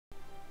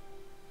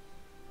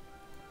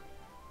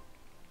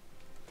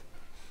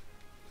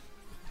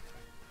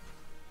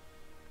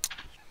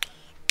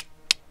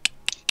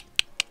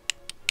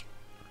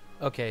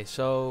Okay,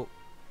 so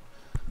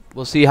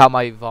we'll see how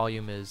my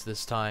volume is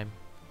this time.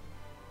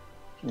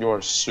 You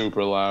are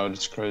super loud.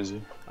 It's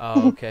crazy.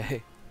 Oh,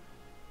 okay.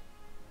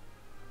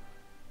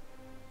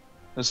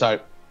 It's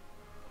like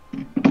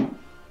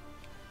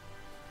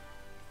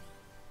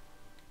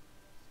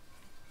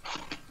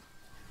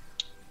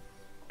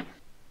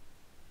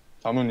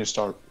tell me when you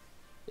start.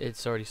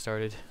 It's already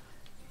started.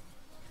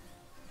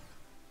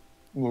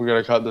 We're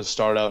gonna cut the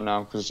start out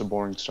now because it's a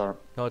boring start.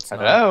 No, it's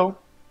not. Hello.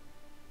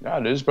 Yeah,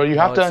 it is, but you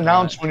have to it's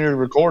announce not. when you're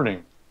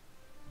recording.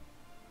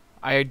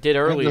 I did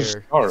You have to earlier.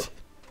 start.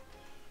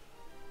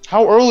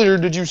 How earlier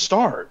did you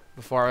start?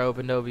 Before I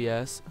opened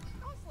OBS.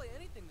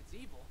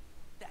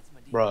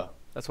 Bruh.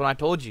 That's when I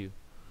told you.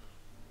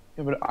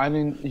 Yeah, but I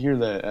didn't hear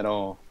that at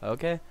all.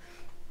 Okay.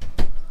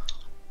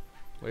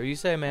 Whatever you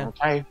say, man.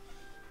 Okay.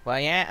 Well,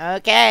 yeah,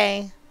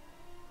 okay.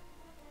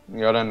 You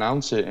gotta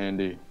announce it,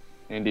 Andy.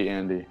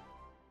 Andy.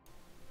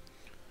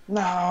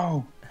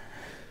 No.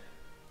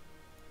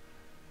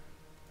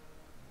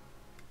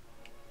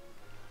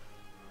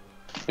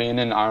 Being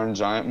an Iron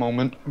Giant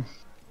moment.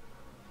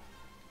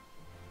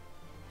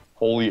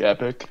 Holy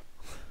epic.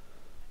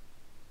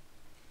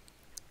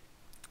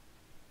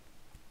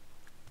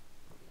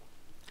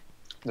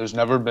 There's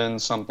never been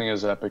something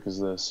as epic as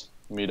this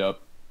meetup.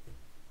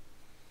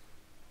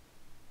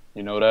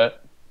 You know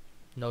that?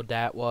 No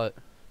dat what?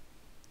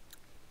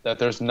 That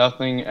there's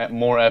nothing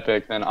more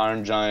epic than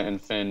Iron Giant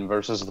and Finn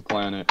versus the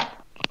planet.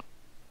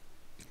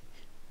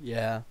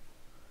 Yeah.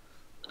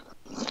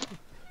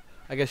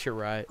 I guess you're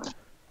right.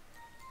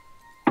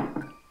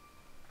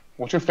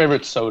 What's your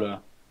favorite soda?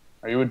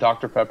 Are you a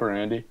Dr. Pepper,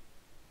 Andy?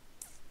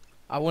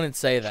 I wouldn't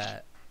say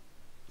that,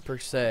 per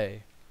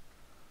se.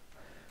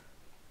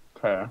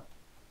 Okay.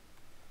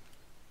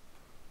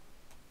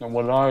 Then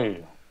what are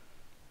you?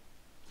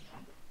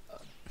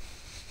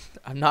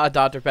 I'm not a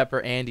Dr.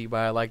 Pepper Andy, but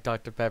I like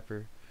Dr.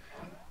 Pepper.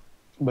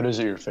 But is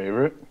it your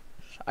favorite?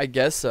 I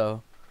guess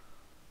so.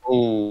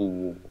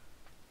 Oh.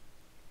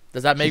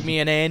 Does that make me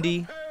an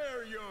Andy?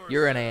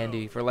 You're an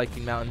Andy for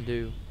liking Mountain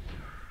Dew.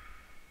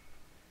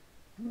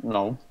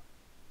 No.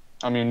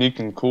 I'm unique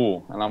and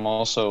cool, and I'm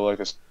also like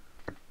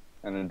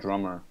and a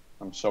drummer.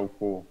 I'm so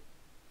cool.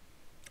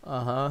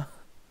 Uh-huh.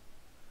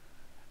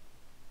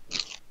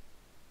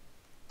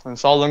 And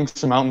it's all linked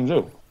to Mountain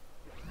Dew.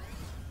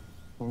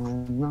 I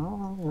hope we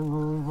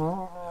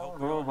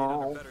all get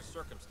under better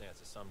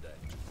circumstances someday.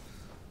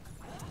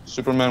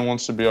 Superman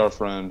wants to be our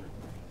friend.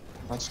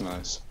 That's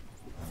nice.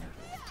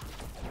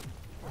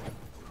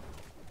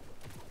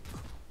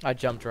 I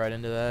jumped right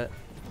into that.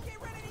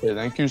 Hey,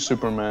 thank you,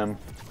 Superman.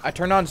 I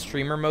turned on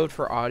streamer mode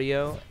for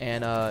audio,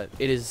 and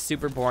it is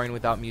super boring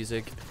without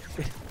music.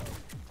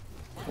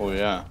 Well,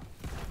 yeah.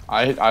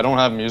 I don't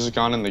have music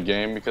on in the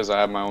game because I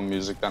have my own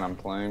music that I'm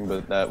playing,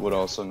 but that would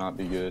also not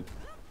be good.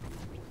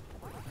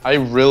 I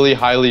really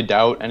highly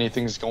doubt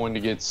anything's going to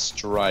get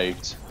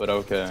striked, but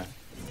okay.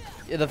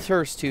 Yeah, the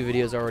first two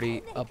videos are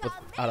already up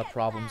without a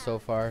problem so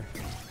far.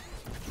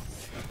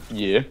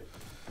 Yeah.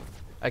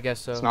 I guess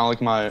so. It's not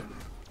like my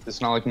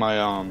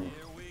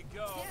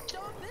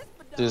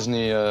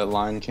Disney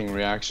Lion King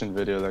reaction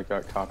video that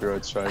got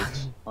copyright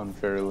striked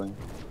unfairly.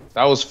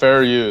 That was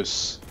fair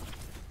use.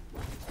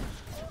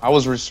 I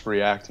was just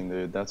reacting,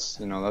 dude. That's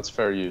that's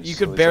fair use. You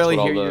could barely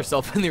hear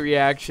yourself in the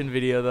reaction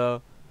video,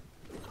 though.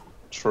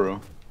 True.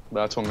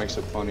 That's what makes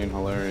it funny and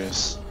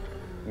hilarious.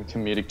 And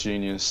comedic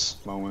genius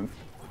moment.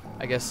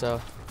 I guess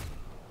so.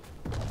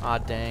 Ah,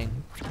 dang.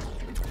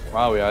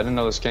 Wow, yeah, I didn't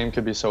know this game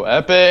could be so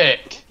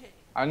epic.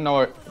 I didn't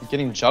know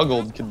getting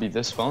juggled could be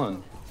this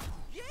fun.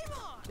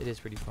 It is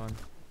pretty fun.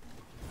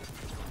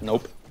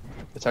 Nope.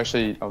 It's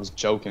actually, I was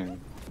joking.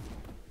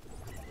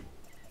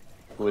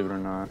 Believe it or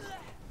not.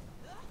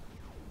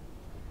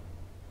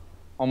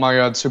 Oh my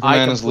god,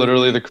 Superman is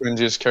literally the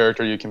cringiest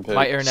character you can pick.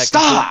 My internet.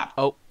 Stop!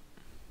 Oh.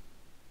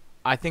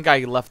 I think I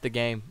left the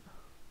game.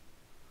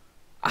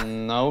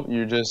 No,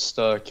 you just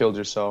killed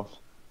yourself.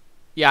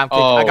 Yeah,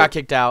 I got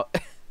kicked out.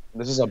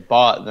 This is a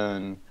bot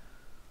then.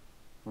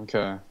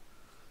 Okay.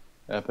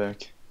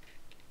 Epic.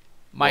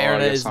 My Well,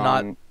 internet is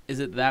not. Is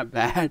it that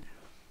bad?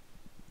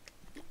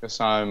 Guess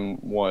I'm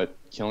what?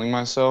 Killing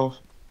myself?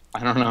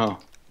 I don't know.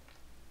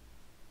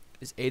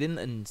 Is Aiden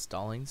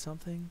installing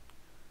something?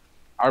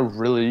 I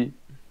really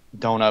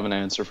don't have an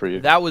answer for you.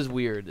 That was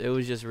weird. It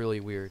was just really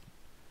weird.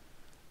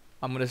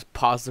 I'm gonna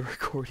pause the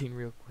recording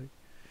real quick.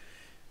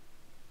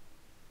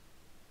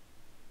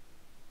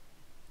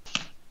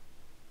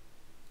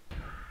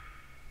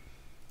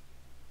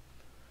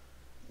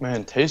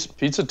 Man,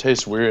 pizza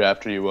tastes weird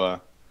after you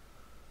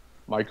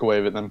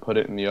microwave it, then put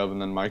it in the oven,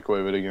 then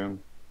microwave it again.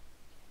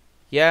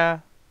 Yeah.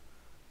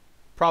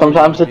 Probably.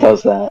 Sometimes it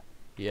does that.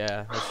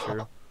 Yeah, that's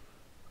true.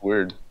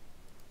 Weird.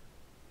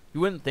 You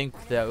wouldn't think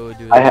that it would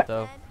do that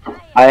though.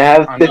 I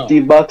have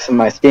 $50 in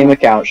my Steam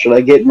account. Should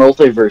I get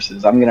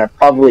Multiverses? I'm gonna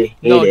probably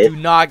hate it. Do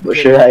not. But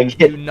should I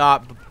get? Do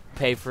not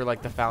pay for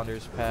like the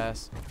Founders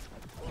Pass.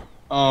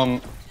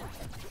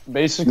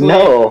 Basically.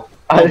 No.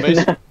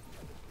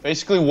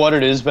 Basically, what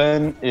it is,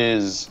 Ben,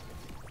 is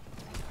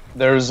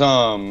there's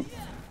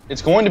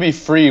It's going to be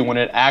free when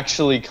it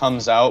actually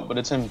comes out, but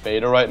it's in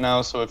beta right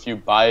now, so if you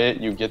buy it,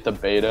 you get the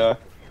beta.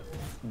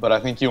 But I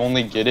think you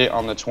only get it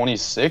on the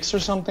 26th or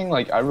something?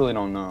 Like, I really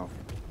don't know.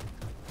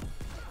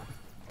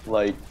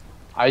 Like,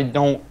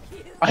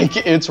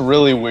 it's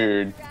really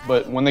weird.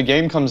 But when the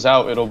game comes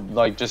out, it'll,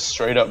 like, just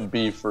straight up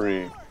be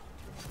free.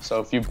 So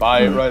if you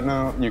buy it right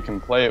now, you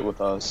can play it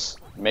with us.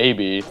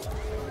 Maybe.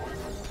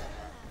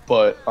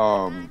 But,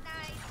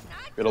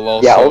 it'll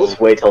also... Yeah, I'll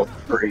just wait till it's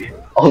free.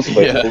 I'll just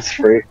wait till it's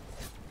free.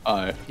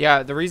 Alright.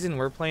 Yeah, the reason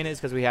we're playing it is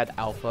because we had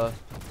alpha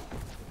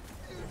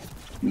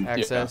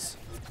access.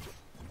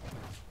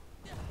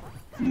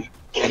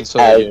 And so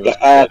they gave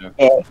us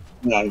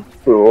beta.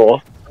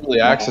 Cool. Early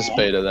access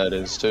beta, that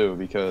is, too,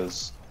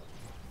 because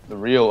the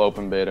real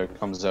open beta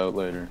comes out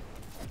later.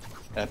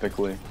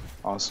 Epically.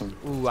 Awesome.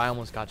 Ooh, I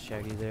almost got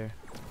Shaggy there.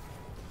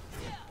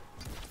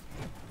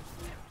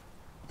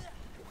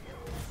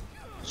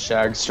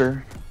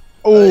 Shagster.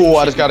 Oh,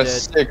 I just got a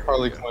dead. sick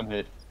Harley Quinn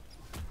hit.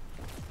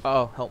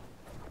 Oh, help.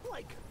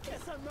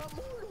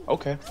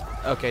 Okay.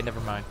 Okay, never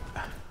mind.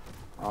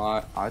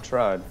 I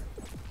tried.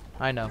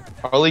 I know.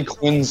 Harley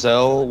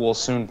Quinzel will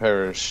soon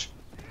perish.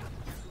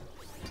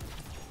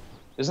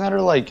 Isn't that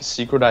her, like,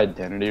 secret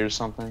identity or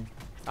something?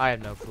 I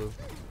have no clue.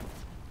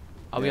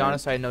 I'll be Yeah.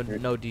 honest, I know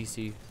no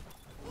DC.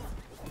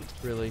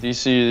 Really.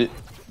 DC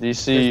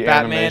There's animation.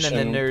 Batman and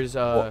then there's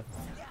Gotham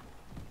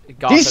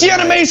DC Knight.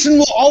 animation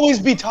will always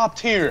be top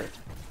tier,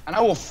 and I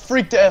will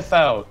freak the F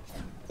out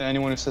to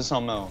anyone who says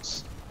something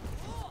else.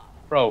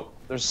 Bro,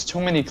 there's too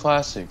many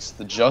classics.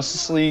 The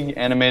Justice League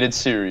animated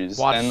series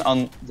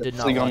and did Justice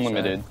not League watch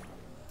Unlimited.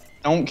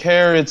 Don't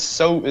care. It's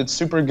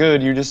super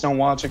good. You just don't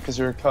watch it because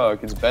you're a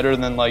cuck. It's better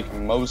than like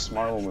most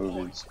Marvel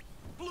movies.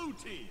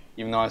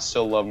 Even though I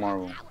still love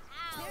Marvel,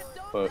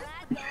 but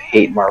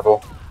Hate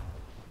Marvel.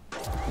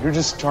 you're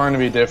just trying to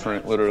be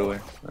different, literally.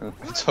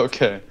 It's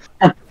okay.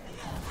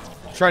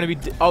 Trying to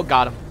be. Oh,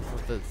 got him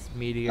with the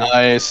meteor.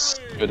 Nice,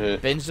 good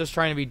hit. Ben's just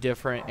trying to be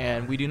different,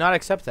 and we do not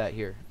accept that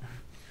here.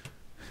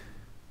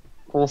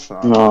 Of course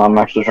not. No, I'm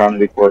actually trying to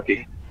be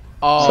quirky.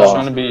 Oh, So- He's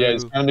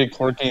trying to be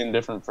quirky and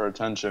different for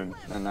attention,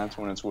 and that's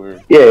when it's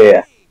weird.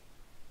 Yeah.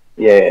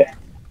 Play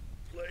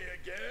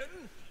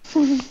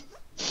again?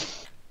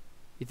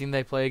 You think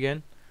they play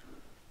again?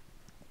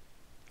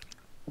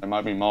 It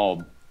might be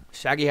mauled.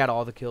 Shaggy had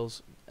all the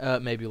kills.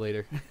 Maybe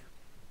later.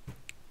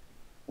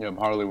 Yep,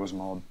 Harley was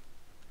mauled.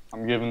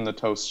 I'm giving the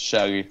toast to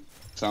Shaggy,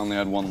 because I only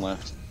had one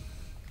left.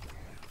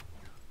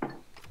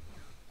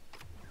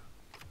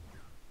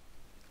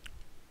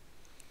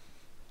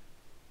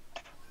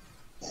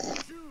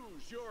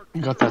 Choose your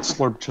Got that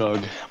slurp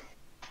chug.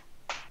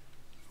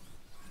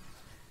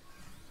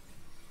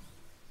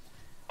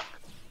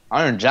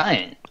 Iron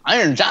Giant!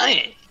 Iron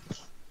Giant!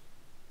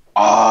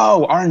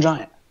 Oh, Iron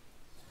Giant!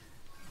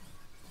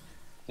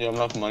 You have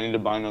enough money to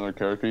buy another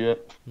character yet?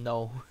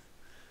 No.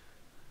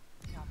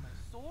 Got my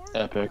sword,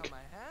 Epic. got my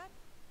hat.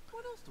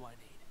 What else do I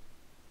need?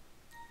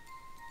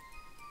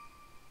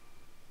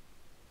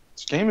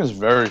 This game is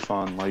very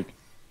fun. Like,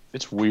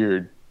 it's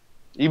weird.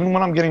 Even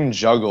when I'm getting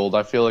juggled,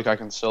 I feel like I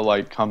can still,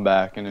 like, come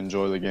back and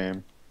enjoy the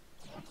game.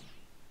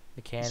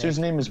 Mechanic. This dude's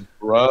name is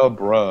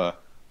Bruh.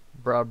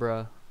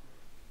 Bruh.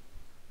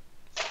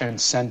 And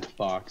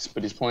Scentbox,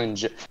 but he's playing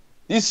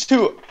these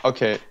two,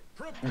 okay,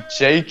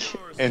 Jake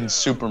and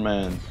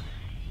Superman.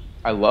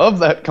 I love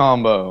that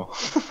combo.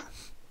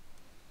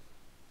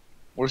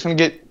 We're just gonna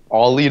get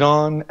all lead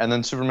on, and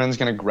then Superman's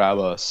gonna grab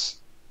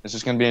us. It's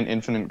just gonna be an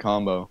infinite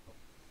combo.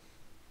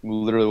 We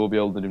literally will be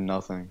able to do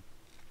nothing.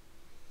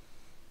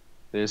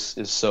 This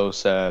is so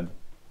sad.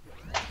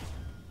 I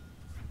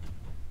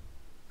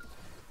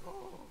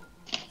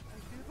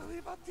do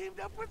believe I'm teamed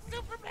up with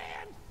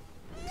Superman!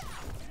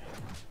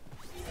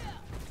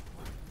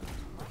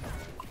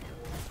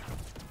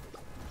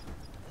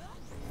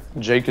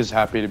 Jake is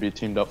happy to be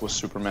teamed up with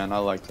Superman. I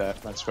like that.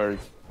 That's very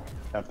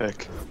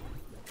epic.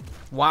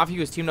 Wow, if he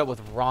was teamed up with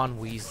Ron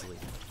Weasley.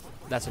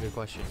 That's a good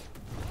question.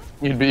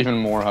 You'd be even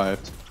more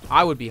hyped.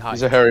 I would be hyped.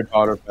 He's a Harry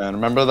Potter fan.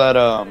 Remember that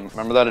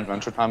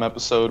Adventure Time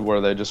episode where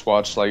they just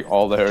watched like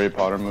all the Harry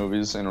Potter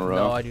movies in a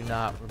row? No, I do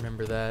not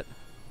remember that.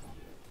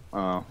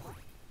 Oh,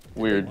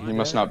 weird. He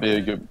must not be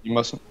a good. You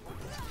must. Yeah,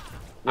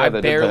 I they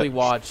did barely that.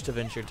 watched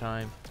Adventure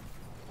Time.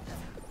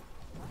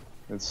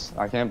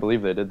 I can't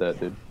believe they did that,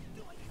 dude.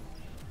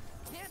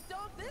 Can't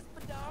dog this,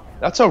 but dog.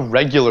 That's a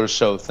regular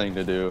show thing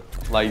to do.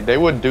 Like they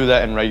would do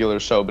that in regular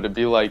show, but it'd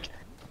be like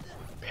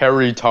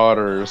Perry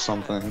Potter or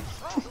something.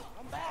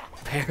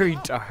 Very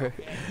dark.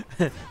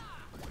 Yeah,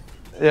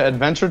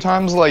 Adventure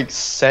Time's like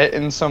set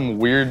in some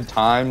weird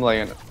time,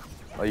 like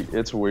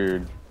it's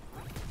weird.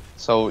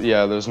 So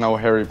yeah, there's no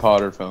Harry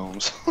Potter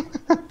films.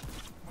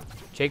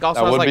 Jake also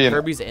That has would like be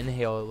Kirby's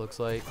Inhale, it looks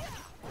like.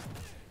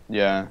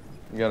 Yeah,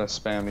 you gotta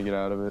spam to get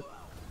out of it.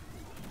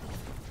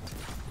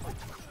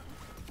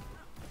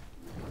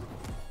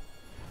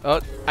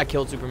 Oh, I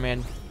killed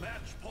Superman.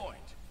 match point.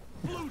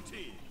 Blue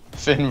team.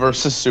 Finn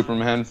versus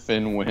Superman.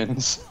 Finn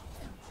wins.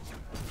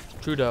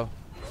 Trudeau.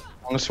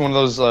 want to see one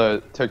of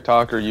those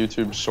TikTok or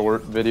YouTube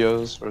short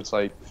videos where it's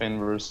like Finn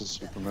versus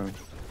Superman.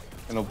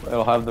 And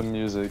it'll have the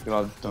music.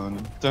 It'll have dun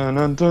dun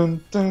dun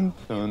dun dun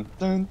dun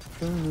dun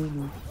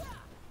dun.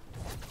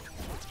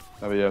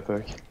 That'd be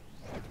epic.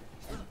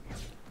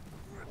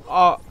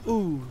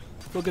 Ooh,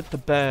 look at the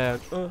bag.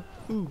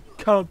 Ooh,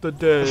 count the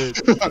dead.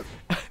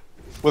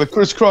 With a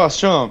crisscross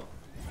jump.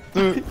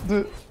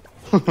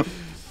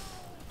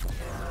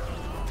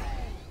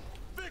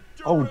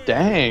 Oh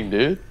dang,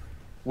 dude.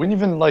 We didn't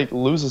even like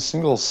lose a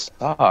single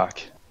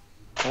stock.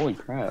 Holy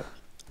crap.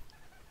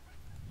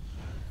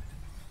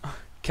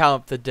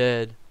 Count the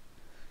dead.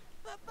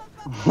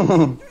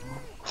 Okay.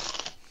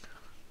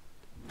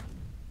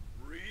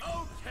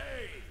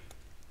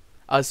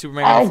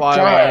 Superman gonna fly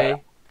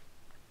away.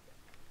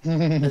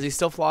 Does he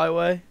still fly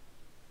away?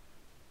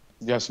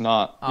 Guess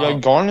not. Oh. Yeah,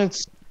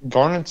 Garnet's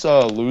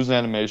lose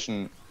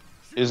animation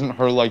isn't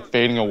her like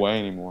fading away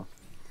anymore.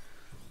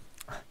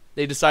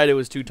 They decided it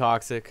was too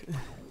toxic.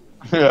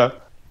 Yeah.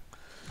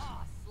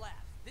 Aw, slaps.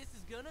 This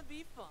is gonna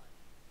be fun.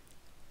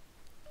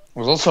 It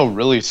was also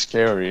really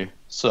scary,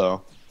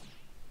 so.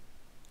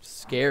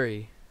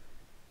 Scary.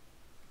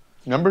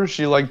 Remember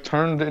she like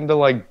turned into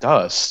like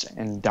dust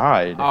and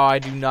died. Oh, I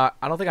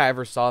don't think I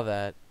ever saw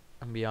that.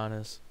 I'm gonna be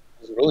honest.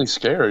 It was really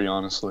scary,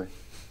 honestly.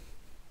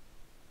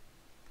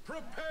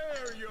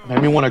 Prepare your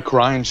Made me want to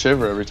cry and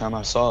shiver every time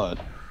I saw it.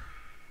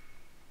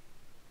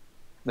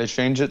 They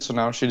changed it so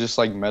now she just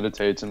like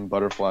meditates and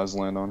butterflies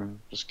land on her.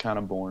 Just kind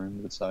of boring,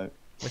 but it's like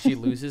When she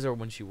loses or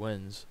when she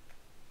wins.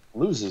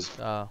 loses.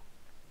 I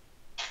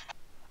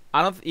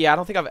don't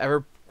think I've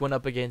ever went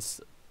up against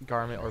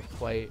Garment or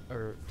played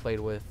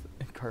with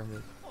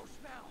Garment. Oh,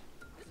 Schmau.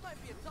 This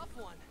might be a tough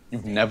one.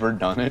 You've never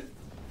done it?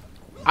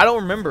 I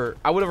don't remember.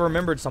 I would have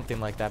remembered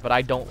something like that, but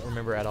I don't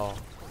remember at all.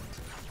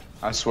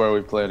 I swear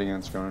we played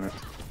against Garnet.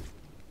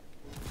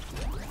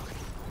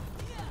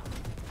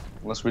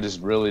 Unless we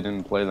just really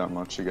didn't play that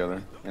much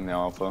together in the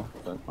alpha,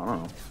 but I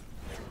don't know.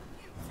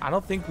 I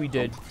don't think we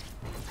did.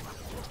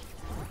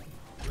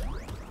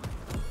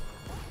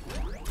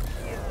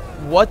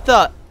 What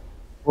the?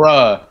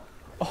 Bruh.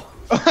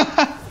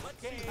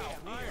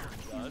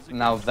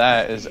 Now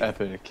that is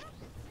epic.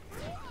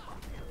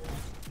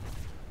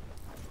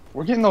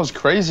 We're getting those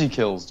crazy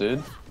kills,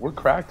 dude. We're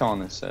cracked on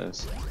this,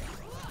 says.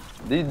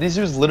 These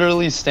dudes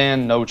literally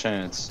stand no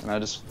chance,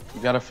 and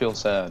you gotta feel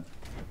sad.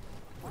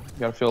 You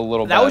gotta feel a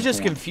little bad. That was just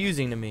for 'em.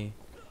 confusing to me.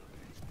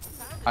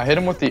 I hit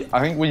him with I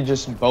think we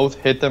just both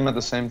hit them at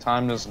the same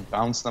time, just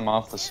bounced them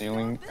off the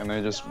ceiling, and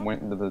they just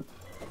went into the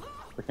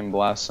freaking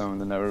blast zone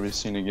to never be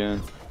seen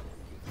again.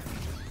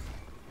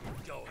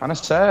 Kinda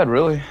sad,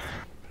 really.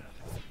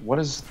 What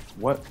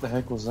the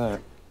heck was that?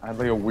 I had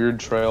like a weird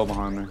trail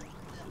behind me.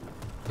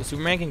 So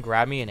Superman can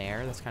grab me in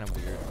air? That's kind of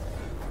weird.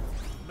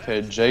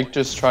 Okay, Jake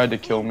just tried to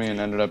kill me and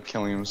ended up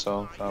killing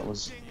himself. That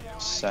was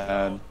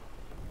sad,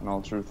 in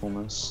all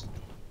truthfulness.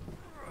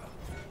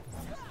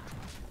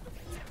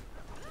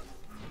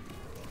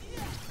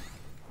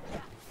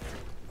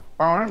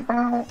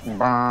 Wow,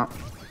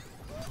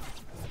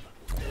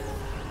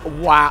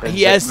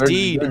 he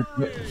SD'd.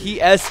 He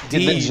Yeah,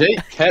 SD'd.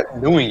 Jake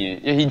kept doing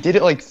it. Yeah, he did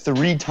it like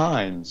 3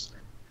 times.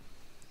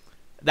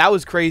 That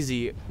was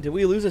crazy. Did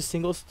we lose a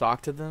single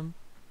stock to them?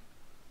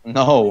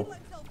 No.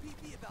 Let's tell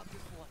PP about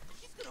this one.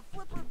 She's gonna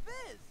flip her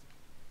biz.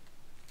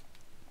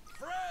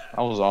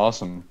 That was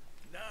awesome.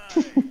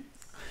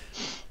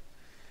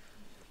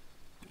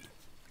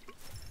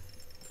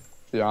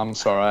 Yeah, I'm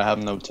sorry, I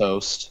have no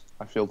toast.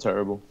 I feel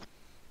terrible.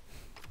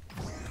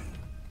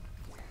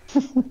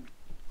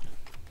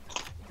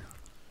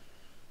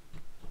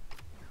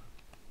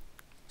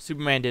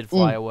 Superman did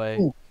fly away.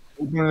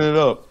 Open it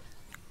up.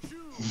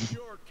 choose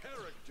your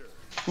character.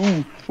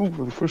 Ooh,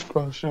 the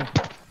crisscross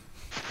shot.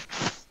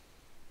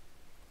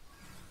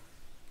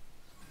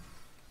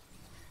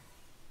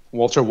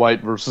 Walter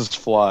White versus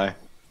Fly.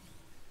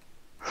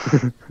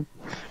 Did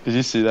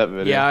you see that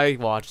video? Yeah, I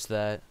watched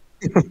that.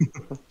 Yeah,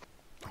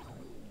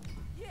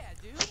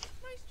 dude. Nice.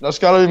 That's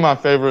gotta be my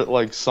favorite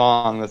like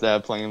song that they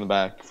have playing in the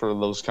back for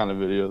those kind of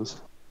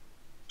videos.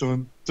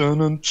 Dun dun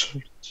dun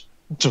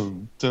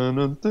dun dun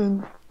dun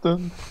dun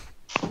dun.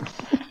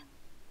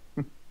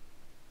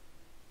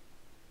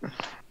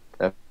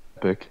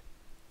 Epic.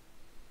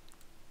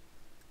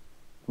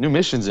 New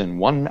missions in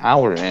 1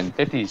 hour and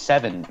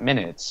 57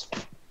 minutes.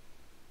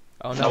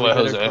 Oh No no, we way,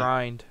 better Jose.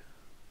 grind.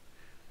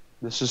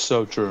 This is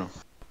so true.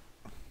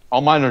 All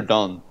mine are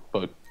done,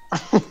 but.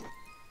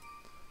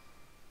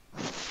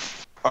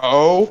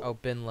 Oh. Oh,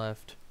 Ben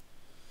left.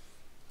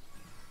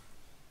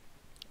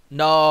 Yeah, Ben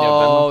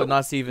No, left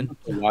not Steven.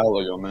 a while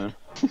ago, man.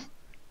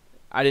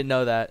 I didn't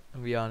know that, to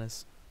be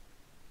honest.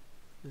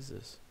 What is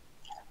this?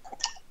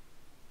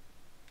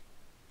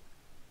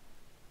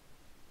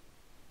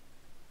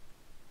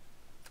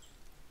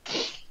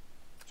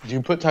 Do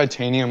you put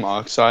titanium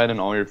oxide in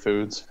all your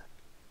foods?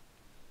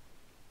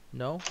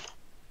 No?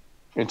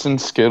 It's in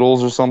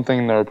Skittles or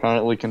something. They're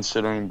apparently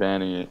considering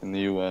banning it in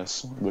the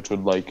U.S., which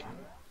would like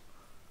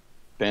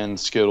ban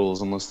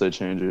Skittles unless they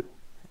change it.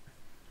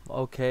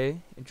 Okay,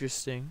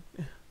 interesting.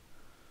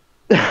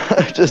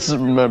 I just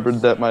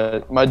remembered that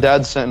my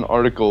dad sent an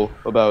article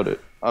about it.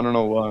 I don't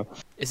know why.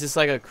 Is this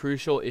like a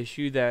crucial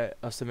issue that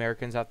us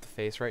Americans have to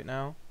face right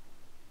now?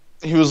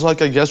 He was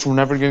like, I guess we're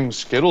never getting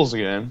Skittles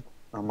again.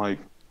 I'm like,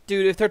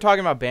 Dude, if they're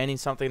talking about banning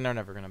something, they're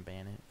never gonna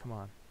ban it. Come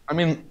on. I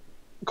mean,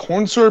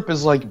 corn syrup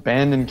is like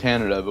banned in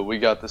Canada, but we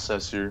got this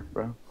this year,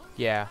 bro.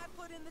 Yeah,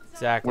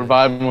 exactly. We're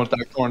vibing with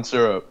that corn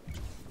syrup.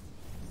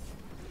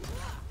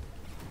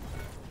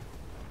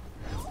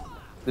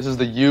 This is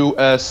the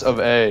US of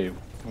A.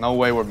 No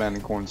way we're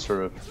banning corn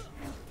syrup.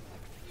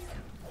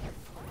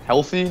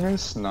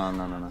 Healthiness? No,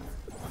 no, no, no.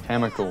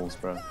 Chemicals,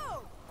 bro. Order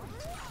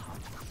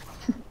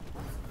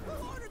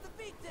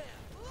the beatdown.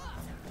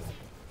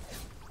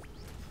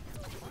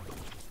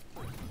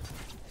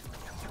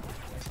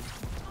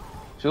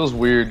 Feels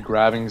weird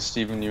grabbing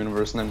Steven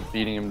Universe and then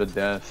beating him to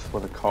death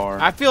with a car.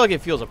 I feel like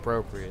it feels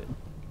appropriate.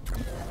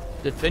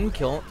 Did Finn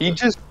kill him?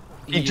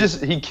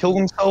 He killed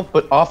himself,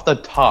 but off the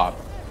top.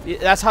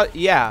 That's how.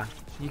 Yeah,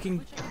 you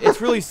can. It's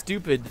really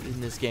stupid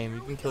in this game.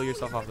 You can kill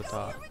yourself off the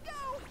top.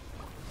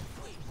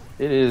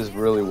 It is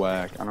really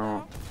whack. I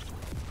don't.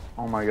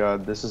 Oh my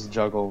god, this is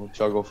Juggle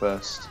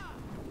Fest.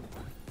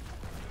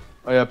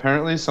 Oh yeah,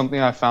 apparently something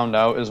I found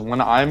out is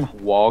when I'm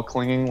wall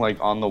clinging like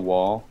on the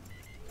wall.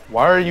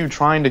 Why are you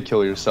trying to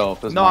kill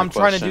yourself? No, I'm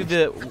trying to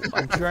do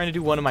I'm trying to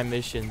do one of my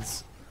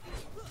missions.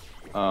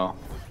 Oh.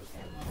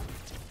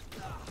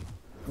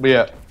 But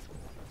yeah,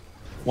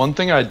 one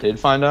thing I did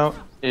find out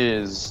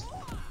is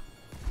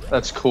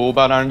that's cool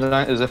about Iron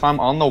Giant is if I'm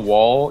on the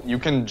wall, you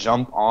can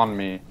jump on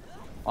me,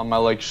 on my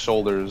like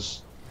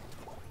shoulders.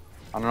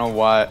 I don't know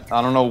why.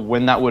 I don't know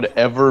when that would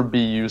ever be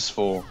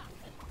useful,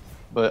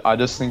 but I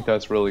just think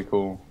that's really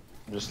cool.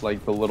 Just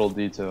like the little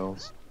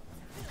details.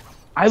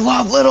 I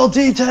love little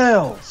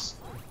details.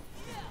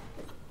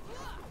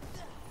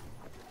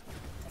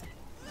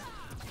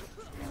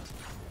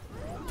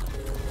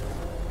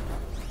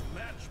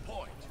 Match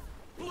point.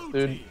 Blue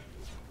Dude, team.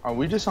 are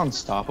we just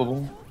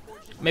unstoppable?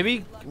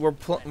 Maybe we're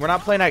not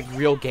playing like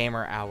real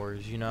gamer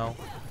hours, you know.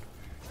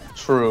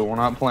 True, we're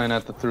not playing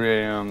at the 3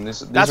 a.m.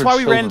 That's why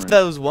we ran into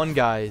those one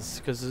guys,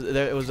 because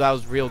that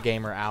was real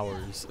gamer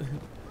hours.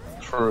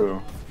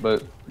 True,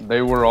 but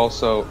they were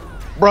also,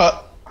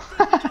 bruh.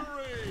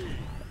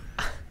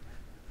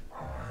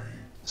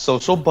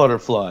 Social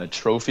butterfly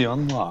trophy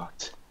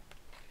unlocked.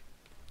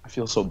 I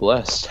feel so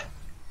blessed.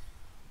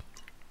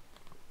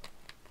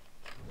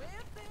 Wham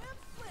bam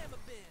slam a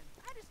bin.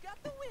 I just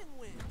got the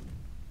win-win.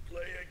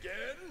 Play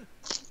again.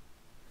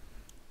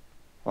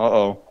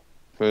 Uh-oh.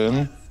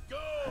 Finn? Go.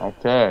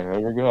 Okay,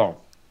 there we go.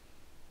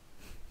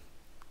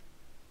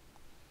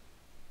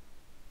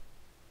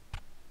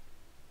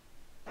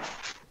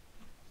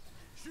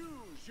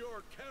 Choose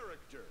your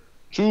character.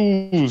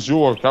 Choose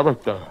your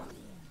character.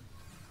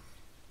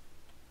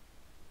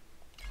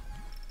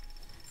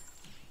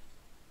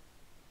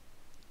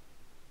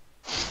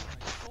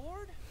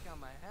 Sword, got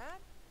my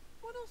hat.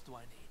 What else do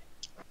I need?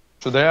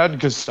 Should they add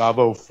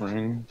Gustavo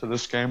Fring to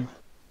this game?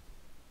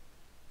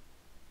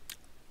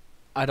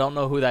 I don't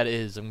know who that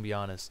is. I'm gonna be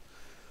honest.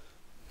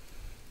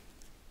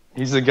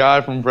 He's the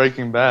guy from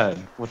Breaking Bad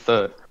with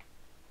the,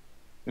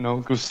 you know,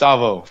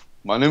 Gustavo.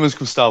 My name is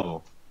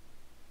Gustavo.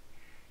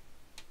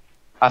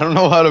 I don't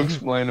know how to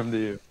explain him to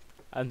you.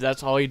 And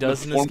that's all he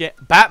does in this game.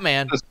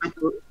 Batman.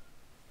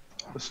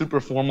 The super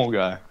formal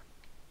guy.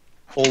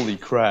 Holy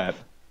crap.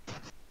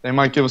 They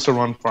might give us a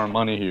run for our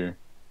money here.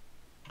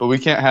 But we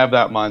can't have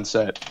that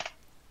mindset.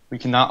 We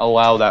cannot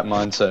allow that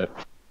mindset.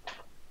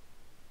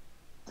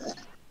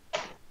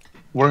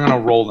 We're gonna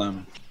roll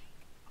them.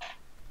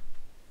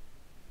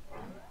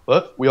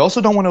 But we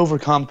also don't want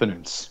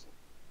overconfidence.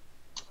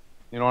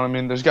 You know what I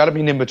mean? There's gotta be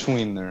an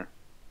in-between there.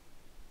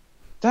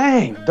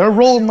 Dang, they're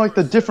rolling like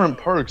the different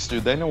perks,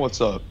 dude. They know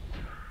what's up.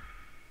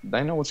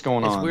 They know what's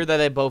going on. It's weird that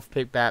they both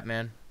picked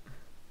Batman.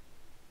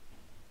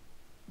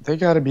 They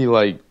gotta be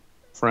like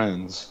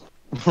friends,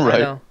 I right?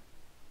 know.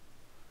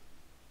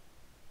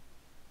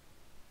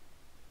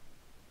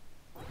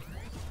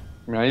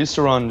 I mean, I used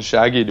to run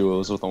Shaggy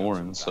duos with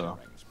Orin, so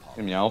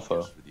in the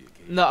alpha.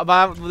 No,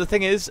 but the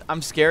thing is,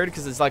 I'm scared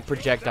because it's like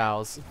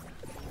projectiles.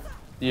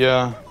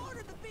 Yeah,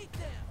 Order the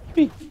beatdown.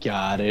 we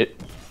got it.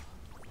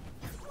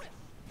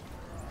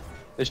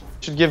 They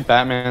should give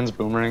Batman's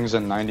boomerangs a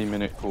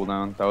 90-minute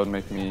cooldown. That would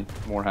make me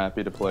more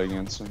happy to play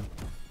against him.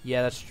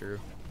 Yeah, that's true.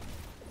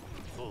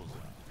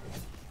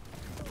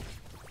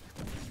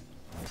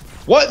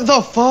 What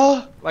the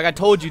fuck? Like I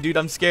told you, dude,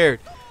 I'm scared.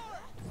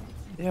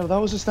 Yeah, that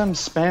was just them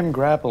spam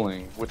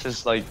grappling, which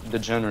is like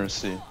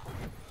degeneracy.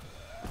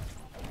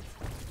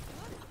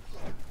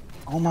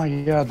 Oh my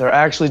god, they're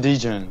actually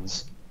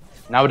degens.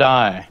 Now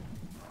die.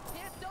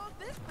 Can't dog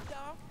this,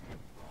 dog.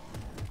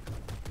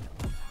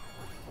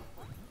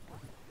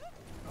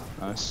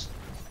 Nice.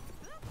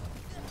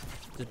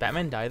 Does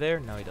Batman die there?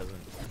 No, he doesn't.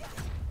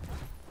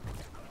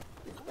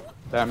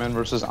 Batman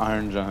versus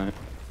Iron Giant.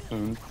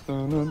 Dun,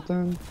 dun, dun,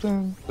 dun,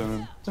 dun,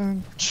 dun,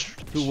 dun.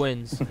 Who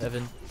wins,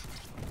 Evan?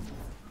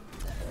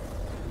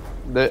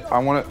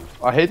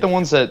 I hate the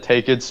ones that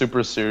take it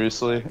super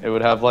seriously. It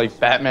would have like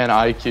Batman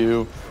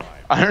IQ,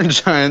 Iron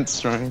Giant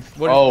strength.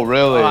 What- Oh,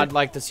 really?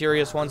 Like the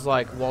serious ones,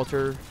 like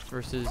Walter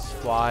versus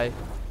Fly.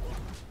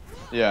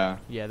 Yeah.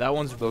 Yeah, that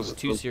one's Those-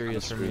 too those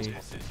serious for kinda me.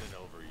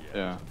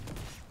 Yeah.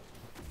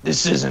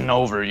 This isn't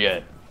over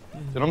yet.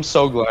 And I'm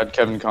so glad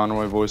Kevin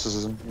Conroy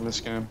voices him in this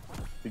game.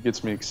 It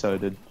gets me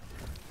excited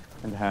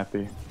and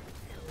happy.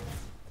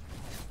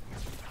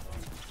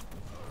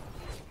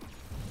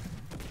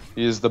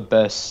 He is the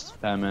best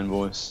Batman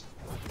voice.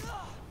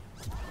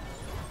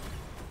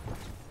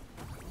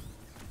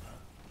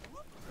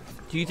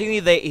 Do you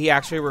think he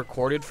actually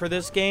recorded for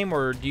this game,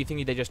 or do you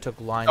think they just took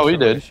lines? Oh, he from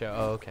the did. show?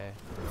 Oh, okay.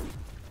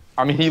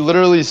 I mean, he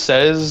literally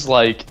says,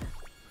 like,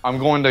 I'm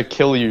going to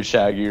kill you,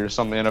 Shaggy, or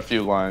something in a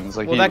few lines.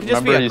 Like, Well, he, that could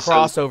just be remember a he says-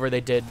 crossover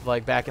they did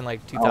like back in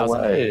like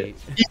 2008.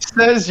 He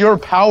says your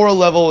power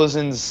level is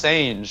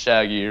insane,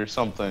 Shaggy, or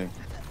something.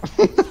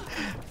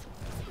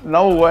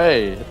 No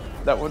way.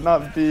 That would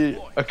not be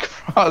a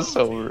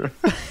crossover.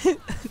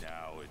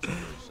 Now it's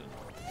personal.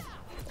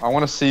 I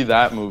want to see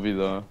that movie,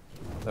 though.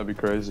 That'd be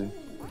crazy.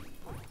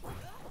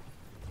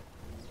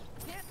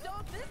 Can't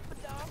dog this,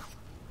 but dog.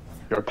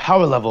 Your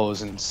power level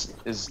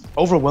is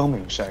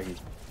overwhelming, Shaggy.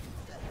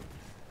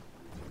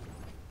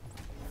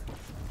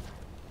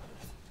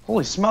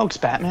 Holy smokes,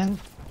 Batman.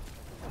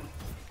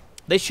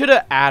 They should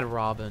have add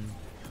Robin.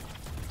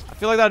 I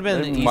feel like that'd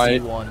been They an easy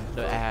might. one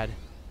to add.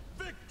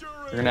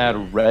 We're gonna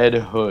add Red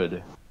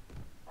Hood,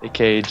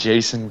 aka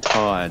Jason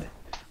Todd.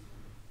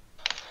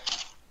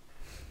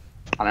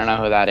 I don't know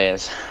who that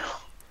is.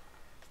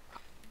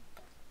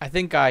 I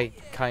think I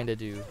kinda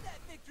do. That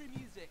victory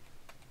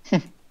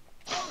music.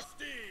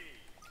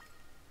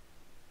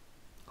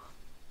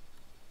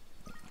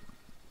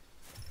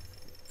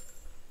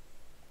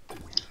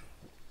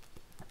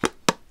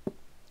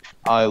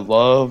 I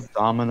love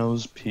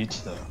Domino's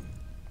Pizza.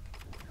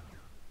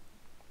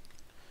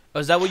 Oh,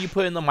 is that what you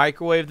put in the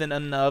microwave, then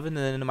in the oven,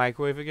 and then in the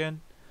microwave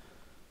again?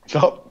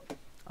 Yup.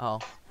 Oh.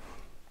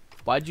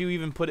 Why'd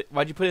you put it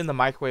in the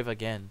microwave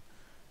again?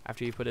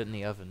 After you put it in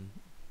the oven?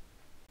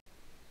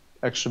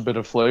 Extra bit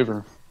of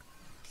flavor.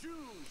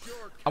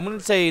 I'm gonna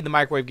say the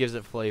microwave gives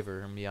it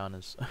flavor, and be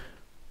honest.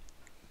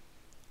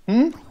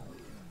 Hmm?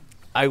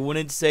 I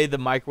wouldn't say the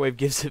microwave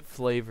gives it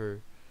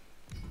flavor.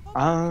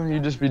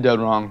 You'd just be dead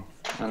wrong.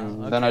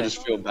 And then I okay.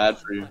 just feel bad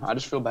for you. I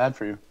just feel bad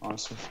for you,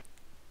 honestly.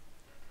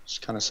 It's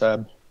kind of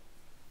sad.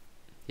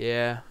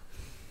 Yeah.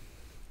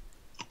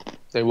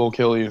 They will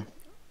kill you.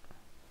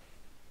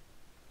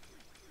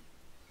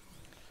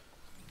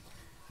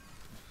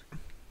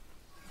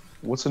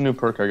 What's a new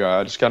perk I got?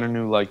 I just got a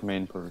new, like,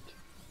 main perk.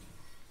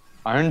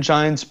 Iron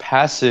Giant's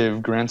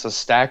passive grants a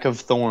stack of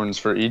thorns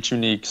for each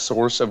unique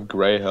source of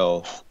gray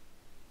health.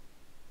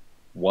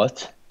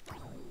 What?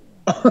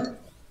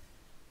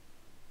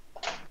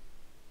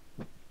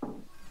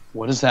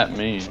 What does that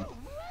mean?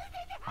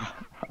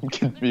 I'm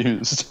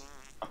confused.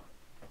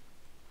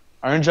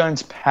 Iron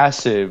Giant's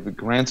passive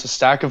grants a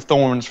stack of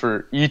thorns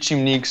for each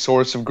unique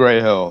source of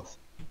gray health.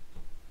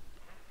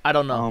 I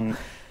don't know.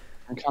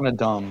 I'm kind of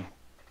dumb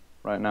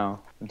right now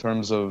in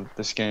terms of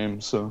this game,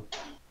 so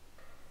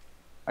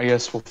I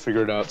guess we'll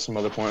figure it out some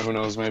other point. Who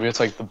knows? Maybe it's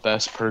like the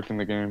best perk in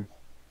the game.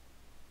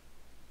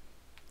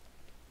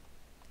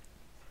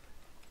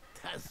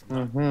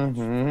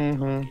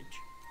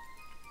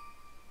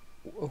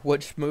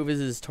 Which move is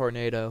his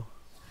tornado?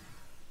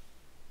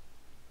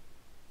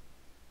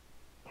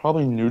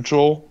 Probably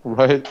neutral,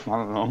 right? I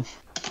don't know.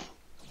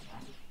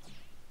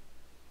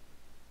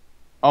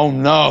 Oh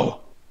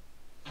no!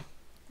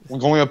 We're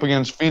going up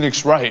against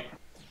Phoenix Wright.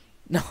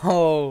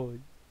 No.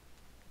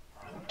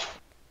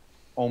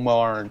 Oh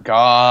my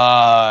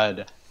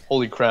god.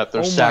 Holy crap,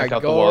 they're Oh my stacked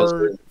out the walls.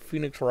 god.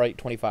 Phoenix Wright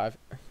 25.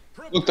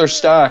 Look, they're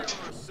stacked.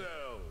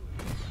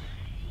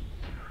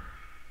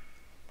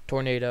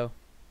 Tornado.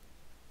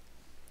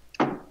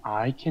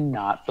 I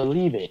cannot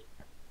believe it.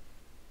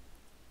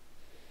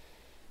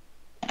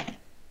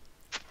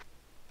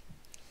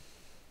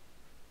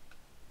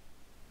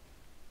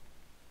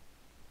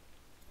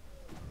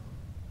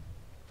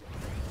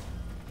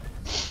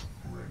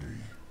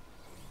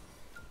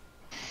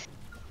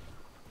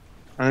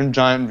 Iron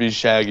Giant v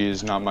Shaggy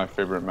is not my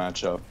favorite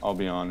matchup, I'll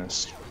be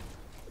honest.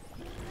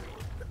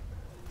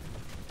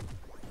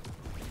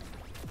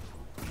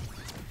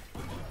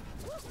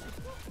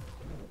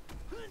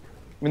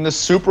 I mean, the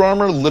super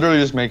armor literally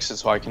just makes it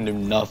so I can do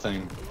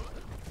nothing.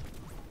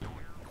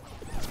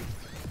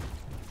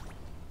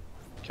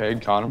 Okay,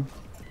 caught him.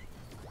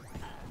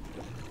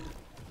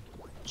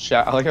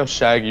 I like how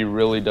Shaggy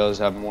really does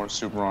have more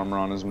super armor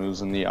on his moves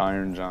than the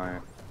Iron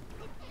Giant.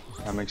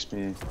 That makes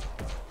me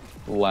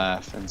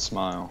laugh and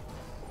smile.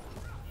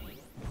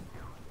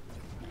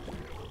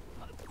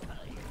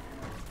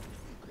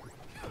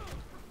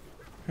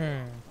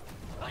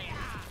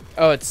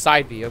 Oh, it's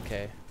side B,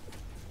 okay.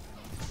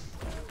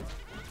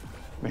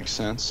 Makes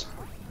sense,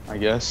 I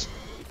guess.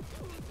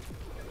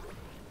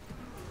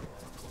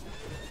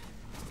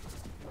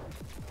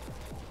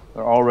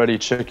 They're already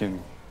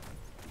chicken.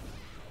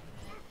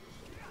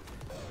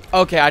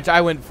 Okay,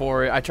 I went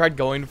for it. I tried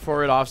going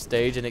for it off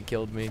stage and it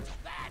killed me.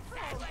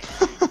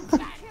 Kill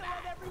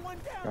everyone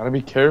Gotta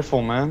be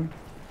careful, man.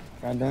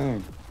 God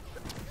dang.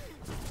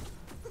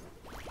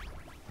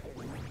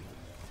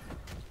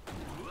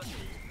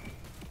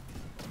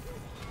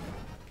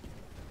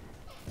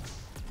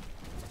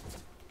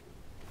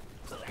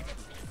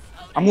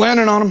 I'm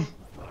landing on him.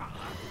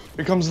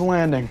 Here comes the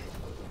landing.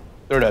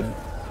 They're dead.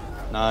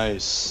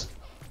 Nice.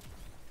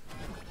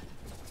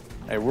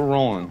 Hey, we're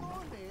rolling. Come on,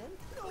 man.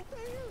 No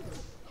fair.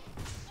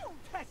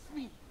 Don't test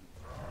me.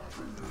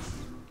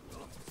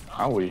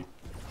 Owie.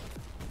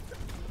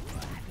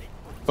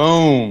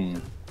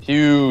 Boom.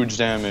 Huge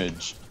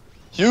damage.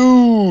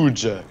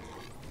 Huge. Shall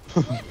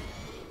you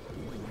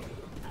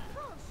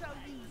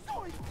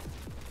zoink?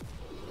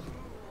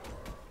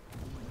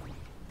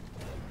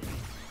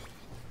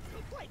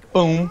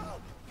 Boom.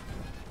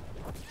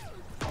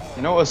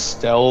 You know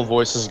Estelle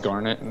voices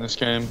Garnet in this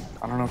game?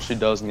 I don't know if she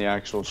does in the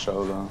actual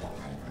show though.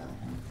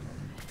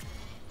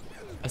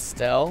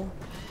 Estelle?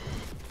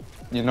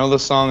 You know the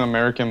song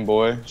American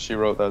Boy? She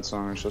wrote that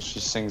song, so she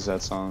sings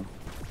that song.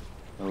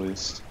 At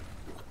least.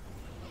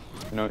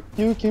 You know,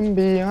 you can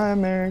be an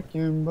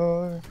American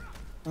boy.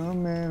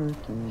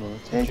 American boy.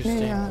 Take me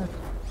Interesting. out.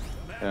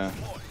 Yeah,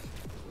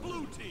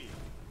 Blue team.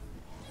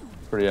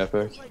 pretty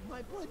epic. Like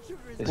my blood sugar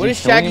is Is What he is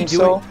Shaggy killing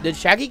doing? himself? Did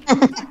Shaggy?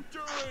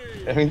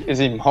 I think, is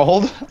he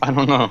mauled? I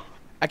don't know.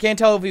 I can't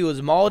tell if he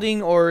was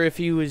mauling or if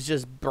he was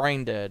just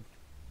brain dead.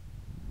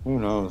 Who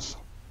knows?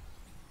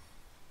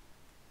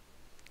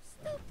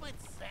 Stupid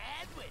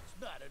sandwich,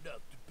 not enough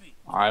to beat.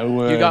 I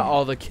would. You got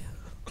all the.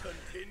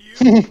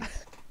 Continue.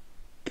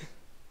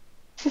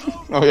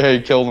 Oh yeah,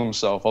 he killed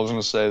himself. I was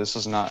gonna say this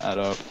does not add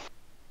up.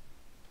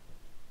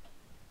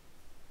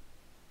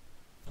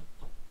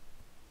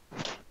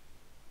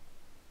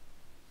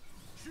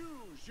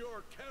 Choose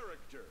your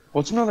character.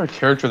 What's another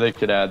character they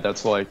could add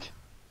that's like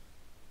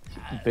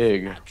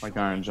big, like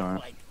Iron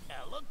Giant? Like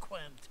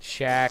eloquent.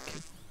 Shaq.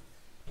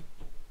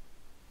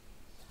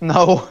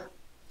 No.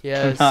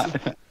 Yes.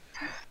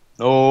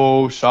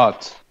 No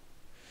shot.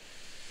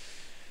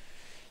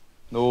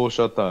 No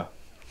shutter.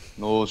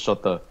 No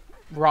shutter.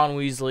 Ron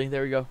Weasley.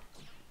 There we go.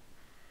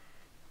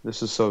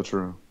 This is so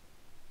true.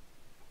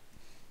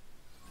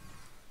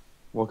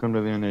 Welcome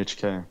to the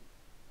NHK.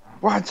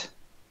 What?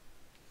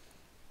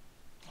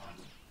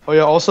 Oh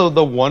yeah, also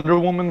the Wonder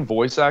Woman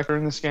voice actor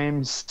in this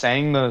game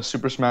sang the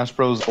Super Smash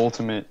Bros.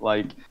 Ultimate,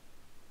 like,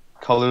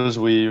 Colors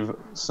Weave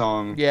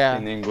song Yeah.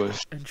 in English.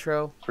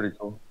 Intro. Pretty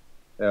cool.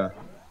 Yeah.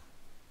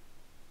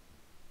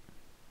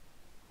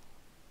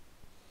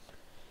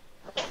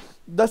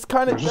 That's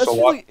kind There's just a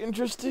lot-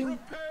 interesting.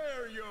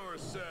 Prepare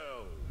yourself.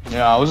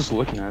 Yeah, I was just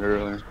looking at it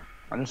earlier.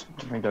 I just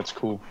think that's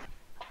cool.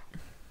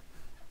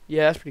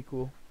 Yeah, that's pretty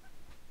cool.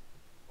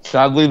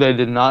 Sadly, they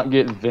did not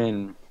get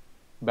Vin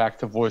back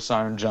to voice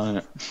Iron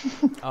Giant.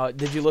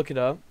 Did you look it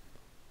up?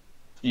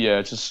 Yeah,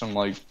 it's just some,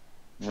 like,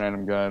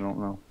 random guy, I don't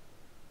know.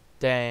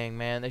 Dang,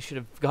 man, they should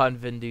have gotten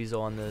Vin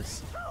Diesel on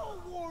this.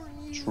 I'll warn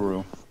you. True.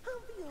 I'm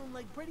feeling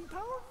like pretty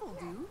powerful,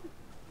 dude.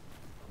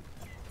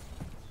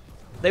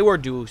 They were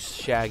dual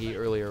Shaggy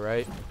earlier,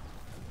 right?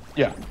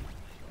 Yeah.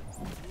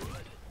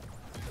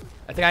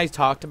 I think I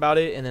talked about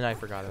it and then I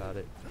forgot about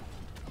it.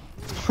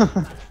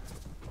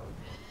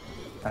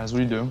 As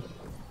we do.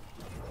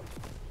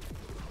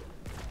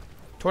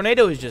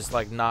 Tornado is just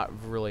like not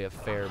really a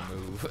fair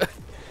move.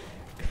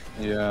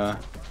 Yeah.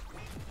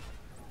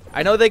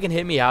 I know they can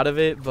hit me out of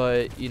it,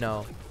 but you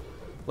know,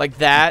 like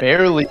that.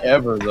 Barely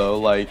ever, though,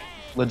 like,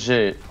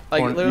 legit. Like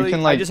Torn- literally, you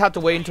can, I like, just have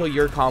to wait until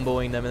you're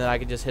comboing them, and then I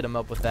can just hit them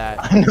up with that.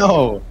 I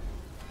know.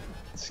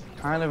 It's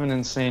kind of an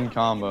insane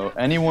combo.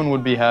 Anyone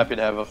would be happy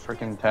to have a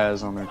freaking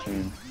Taz on their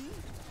team.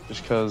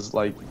 Just cause,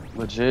 like,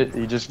 legit,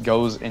 he just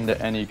goes into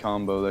any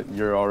combo that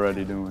you're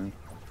already doing.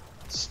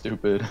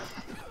 Stupid.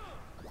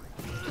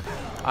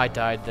 I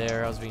died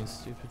there. I was being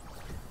stupid.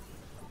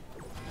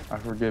 I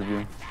forgive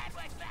you.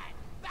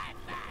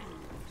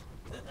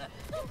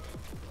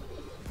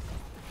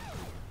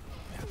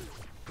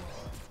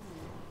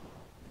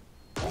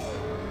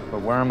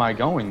 But where am I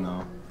going,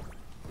 though?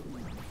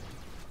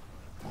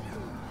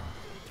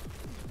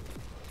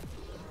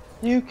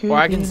 Or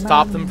I can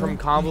stop them from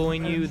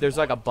comboing you. There's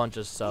like a bunch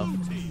of stuff.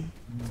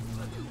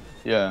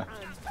 Yeah.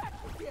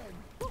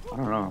 I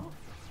don't know.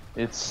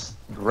 It's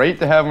great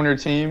to have on your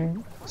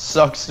team.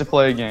 Sucks to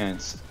play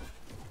against.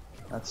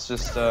 That's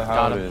just how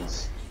Got it him.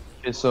 is.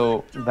 Okay,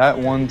 so that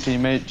one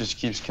teammate just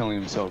keeps killing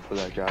himself for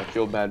that guy. I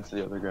feel bad for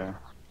the other guy.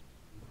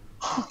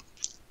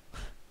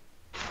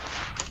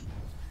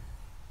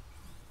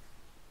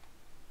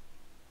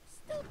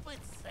 Stupid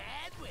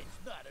sandwich,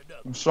 not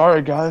enough. I'm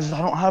sorry, guys.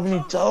 I don't have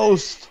any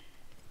toast.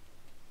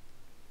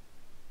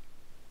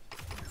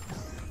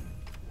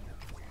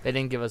 They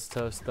didn't give us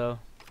toast though.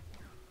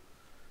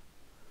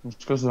 It's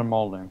because they're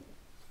molding.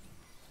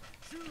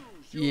 Choose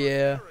your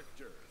Yeah.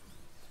 character.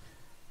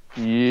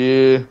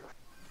 Yeah.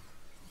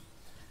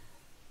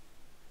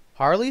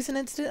 Harley's an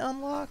instant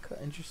unlock.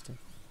 Interesting.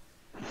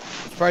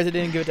 Surprised they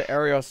didn't give it to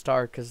Ariel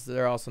Star because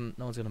they're also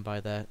no one's gonna buy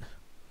that.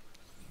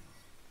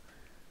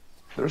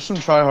 There's some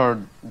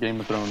tryhard Game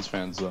of Thrones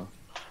fans though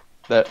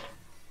that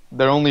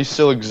They only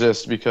still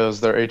exist because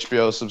their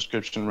HBO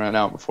subscription ran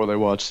out before they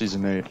watched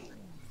season 8.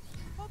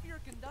 Hope your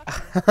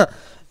conductor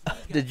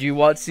Did you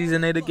watch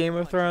season 8 of Game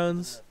of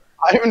Thrones?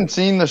 I haven't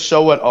seen the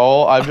show at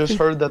all. I've just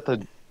heard that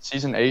the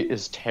season 8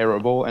 is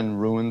terrible and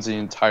ruins the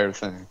entire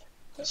thing.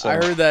 So, I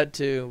heard that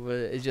too, but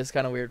it's just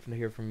kind of weird to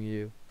hear from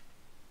you.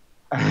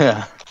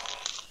 Yeah.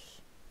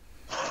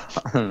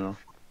 I don't know.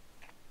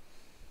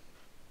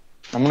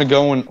 I'm gonna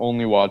go and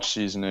only watch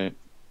season 8,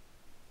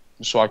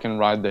 so I can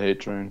ride the hate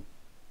train.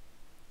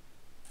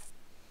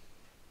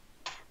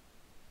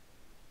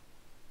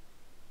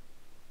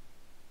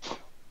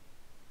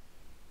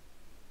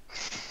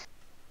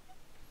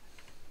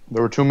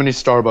 There were too many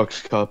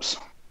Starbucks cups.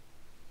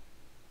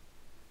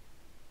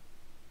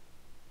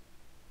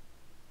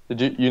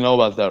 Did you know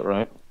about that,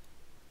 right?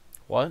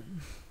 What?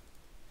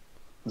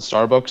 The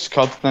Starbucks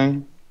cup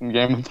thing in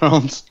Game of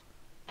Thrones?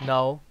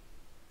 No.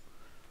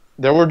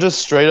 There were just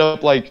straight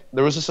up like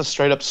there was just a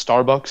straight up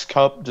Starbucks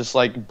cup just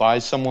like by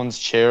someone's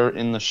chair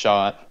in the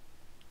shot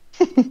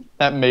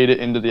that made it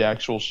into the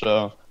actual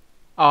show.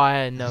 Oh, I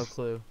had no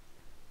clue.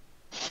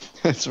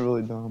 It's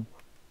really dumb.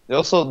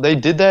 They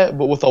did that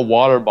but with a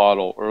water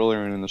bottle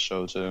earlier in the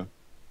show too.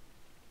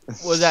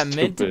 It's Was that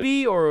meant to stupid.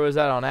 be, or was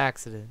that on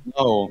accident?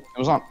 No, it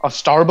was on a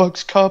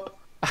Starbucks cup.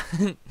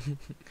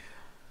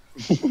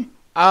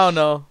 I don't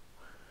know.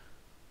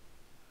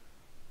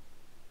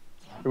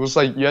 It was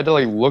like you had to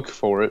like look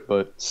for it,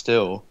 but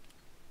still.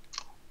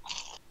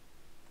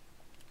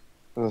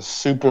 It was a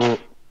super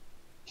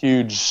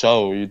huge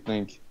show, you'd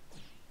think.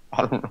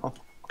 I don't know.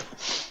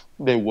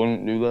 They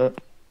wouldn't do that.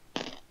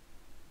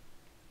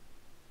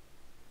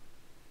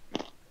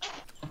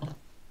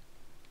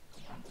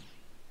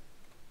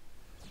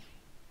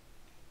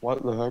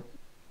 What the heck?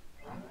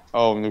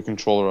 Oh, new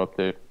controller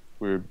update.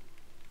 Weird.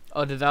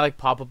 Oh, did that like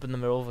pop up in the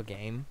middle of a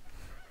game?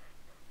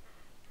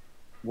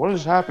 What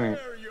is happening?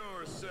 Prepare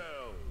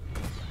yourself.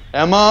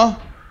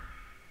 Emma?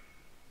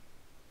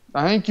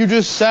 I think you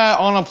just sat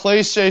on a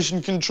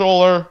PlayStation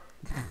controller.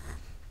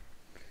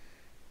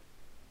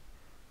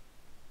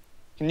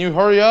 Can you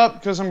hurry up?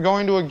 Because I'm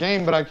going to a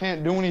game, but I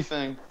can't do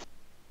anything.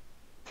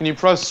 Can you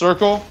press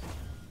circle?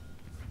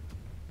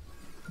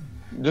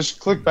 Just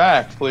click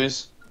back,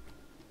 please.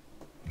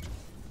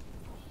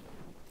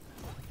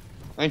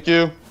 Thank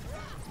you.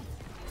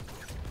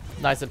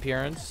 Nice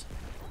appearance.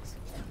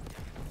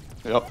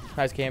 Yep.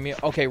 Nice cameo.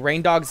 Okay,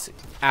 Rain Dog's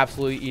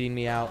absolutely eating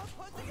me out.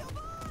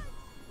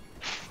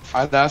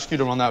 I'd ask you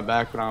to run that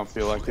back, but I don't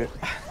feel like it.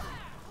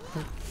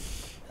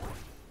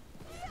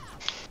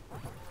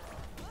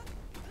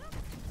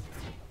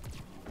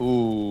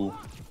 Ooh.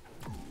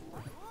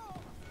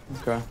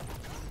 Okay.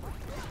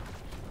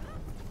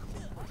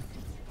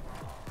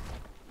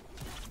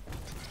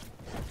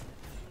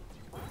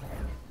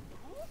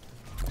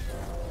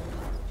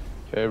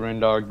 Okay, Rain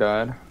Dog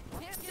died.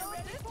 can't get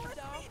ready for a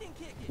speeding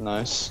kick.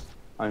 Nice.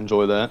 I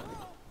enjoy that.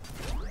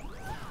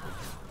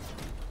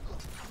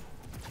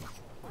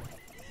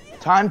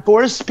 Time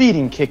for a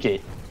speeding kick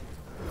it.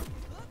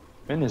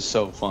 Finn is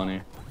so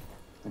funny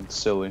and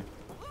silly.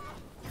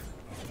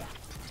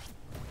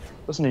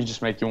 Doesn't he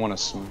just make you want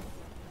to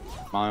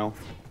smile?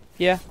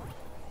 Yeah.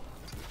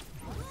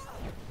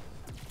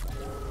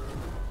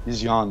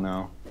 He's gone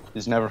now.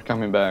 He's never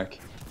coming back.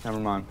 Never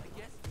mind. I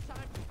guess it's time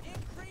to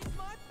increase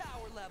my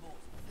power levels.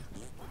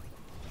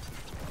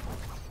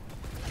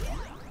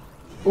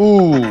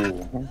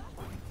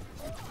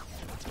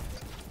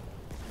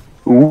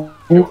 Ooh.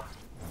 Ooh.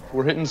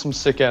 We're hitting some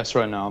sick ass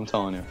right now, I'm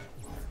telling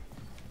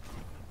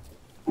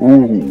you.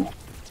 Ooh.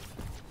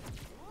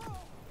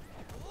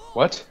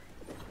 What?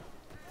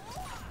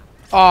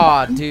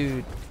 Aw,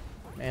 dude.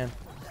 Man.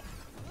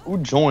 Who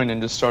joined and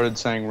just started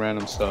saying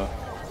random stuff?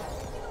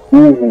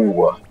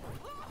 Ooh.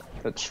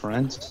 That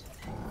Trent?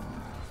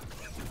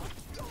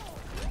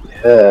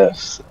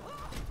 Yes.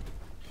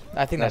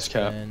 I think Nice that's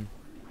cap. Finn.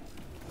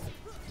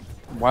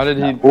 Why did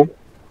he... Ooh.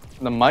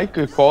 The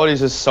mic quality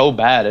is just so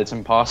bad, it's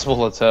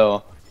impossible to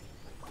tell.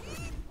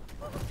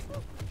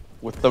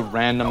 With the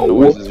random No.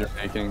 noises you're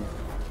making.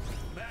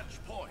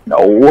 Match point.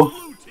 No.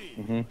 Blue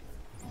team. Hmm.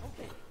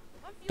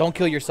 Don't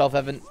kill yourself,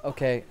 Evan.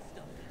 Okay.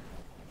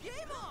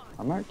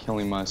 I'm not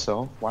killing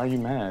myself. Why are you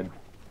mad?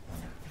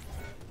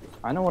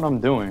 I know what I'm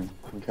doing,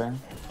 okay?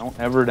 Don't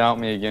ever doubt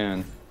me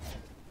again.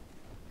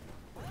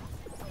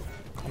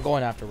 I'm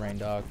going after Rain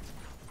Dog.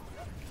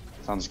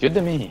 Sounds good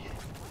to me.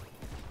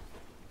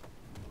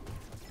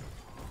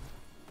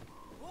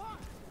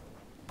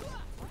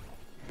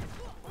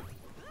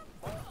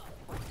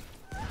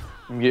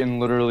 I'm getting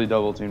literally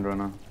double teamed right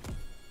now.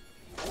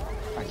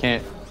 I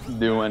can't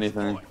do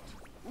anything.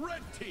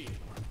 Red team.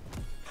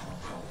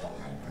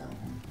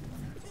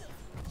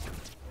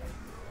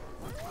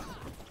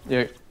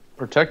 Yeah,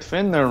 protect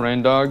Finn there,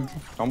 Rain Dog.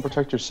 Don't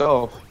protect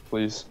yourself,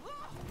 please.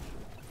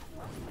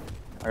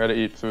 I gotta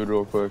eat food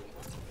real quick.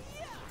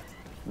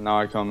 Now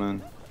I come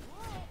in.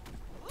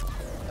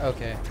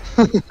 Okay.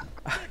 Victory.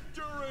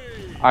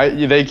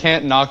 They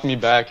can't knock me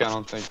back, I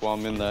don't think, while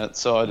I'm in that,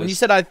 so I just... When you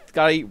said I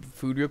gotta eat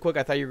food real quick,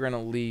 I thought you were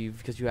gonna leave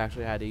because you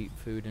actually had to eat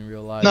food in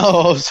real life. No,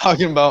 I was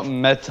talking about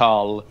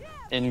metal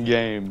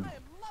in-game. I am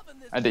loving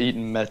this. I had to eat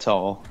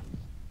metal.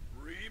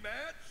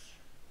 Rematch.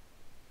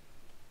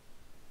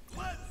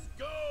 Let's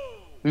go.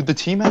 Dude, the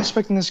team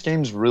aspect in this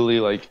game is really,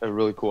 like, a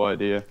really cool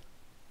idea.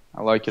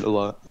 I like it a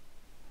lot.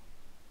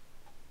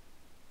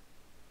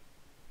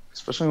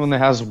 Especially when they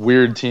have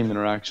weird team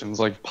interactions,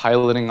 like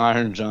piloting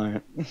Iron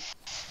Giant. Ready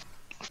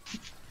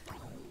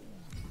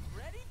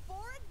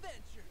for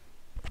adventure.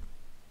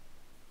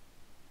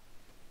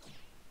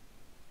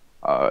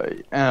 I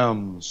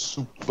am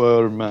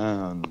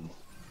Superman.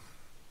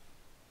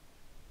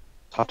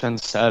 Top 10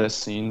 saddest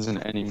scenes in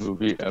any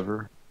movie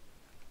ever.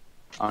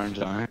 Iron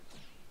Giant.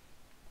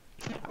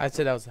 I'd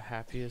say that was the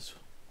happiest.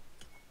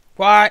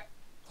 What?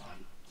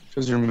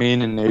 Because you're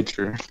mean in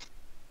nature.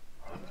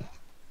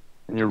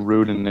 And you're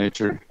rude in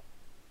nature.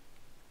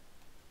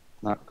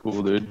 Not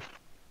cool, dude.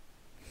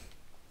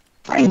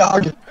 Rain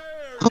dog!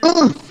 Prepare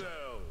yourselves.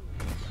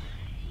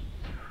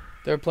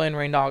 They were playing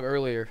Rain Dog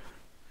earlier.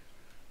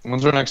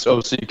 When's our next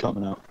OC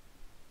coming out?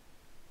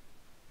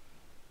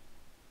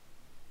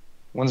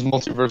 When's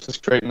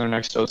Multiversus creating their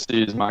next OC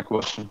is my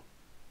question.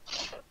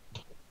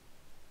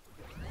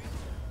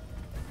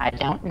 I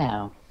don't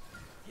know.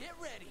 Get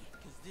ready,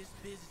 because this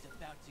biz is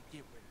about to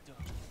get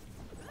redone.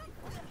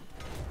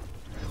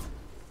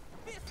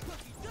 This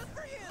cookie just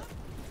for him.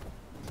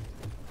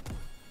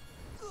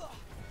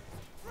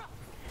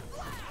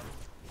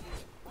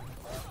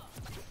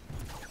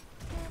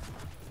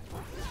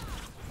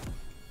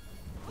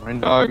 Rain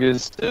Dog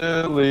is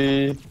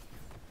silly.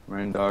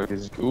 Rain Dog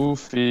is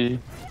goofy.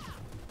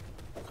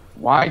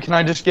 Why can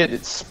I just get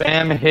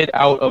spam hit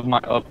out of my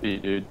up B,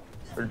 dude?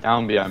 Or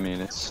down B, I mean.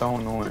 It's so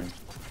annoying.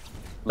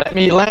 Let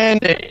me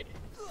land it!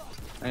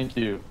 Thank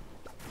you.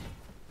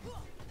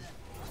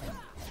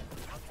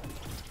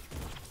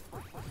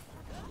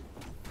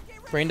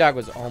 Rain Dog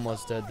was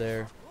almost dead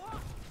there.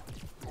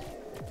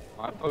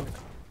 My bug.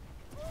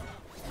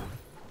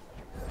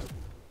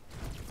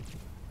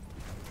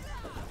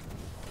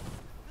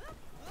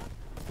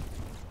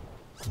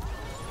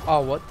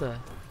 Oh, what the?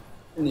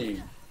 Whoa,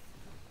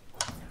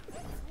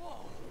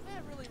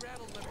 that really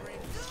rattled my brain.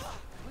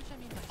 Which I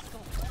mean my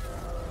skull.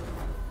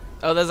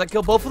 Oh, does that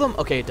kill both of them?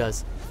 Okay, it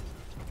does.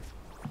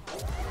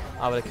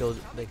 I would have killed.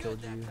 They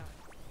killed you.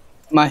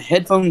 My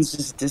headphones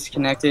is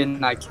disconnected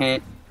and I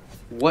can't.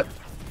 What?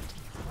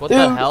 What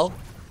the Dude. hell?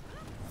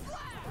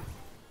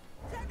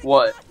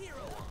 What?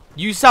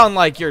 You sound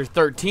like you're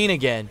 13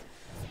 again.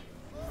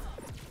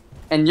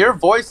 And your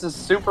voice is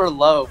super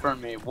low for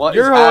me. What?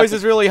 Your voice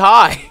is really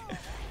high.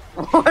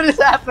 What is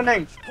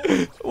happening?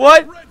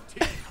 What?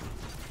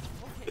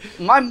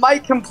 My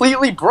mic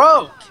completely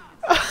broke.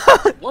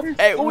 What is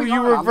Hey, going you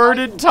on? I'm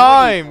reverted not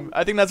time.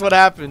 I think that's what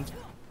happened.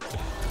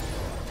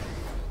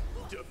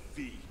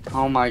 Defeat.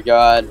 Oh my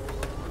god.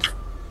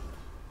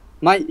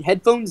 My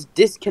headphones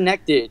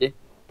disconnected.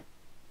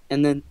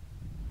 And then.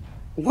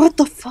 What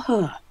the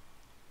fuck?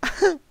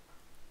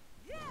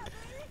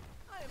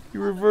 You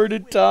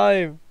reverted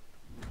time.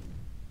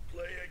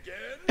 Play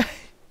again.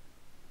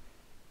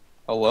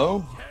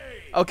 Hello?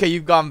 Okay,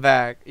 you've gone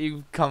back.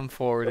 You've come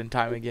forward in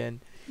time again.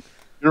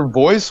 Your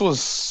voice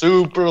was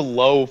super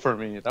low for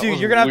me. That Dude,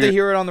 was you're gonna have to weird.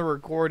 hear it on the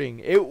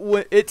recording.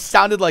 It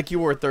sounded like you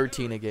were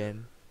 13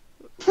 again.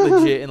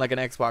 Legit in like an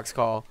Xbox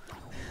call.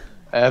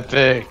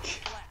 Epic.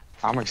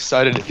 I'm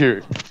excited to hear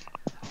it.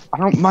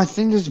 My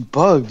thing is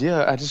bugged.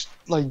 Yeah, I just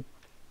like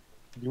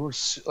you were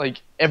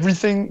like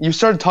everything. You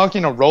started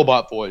talking a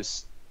robot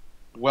voice.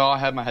 Well, I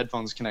had my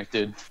headphones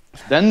connected.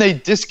 Then they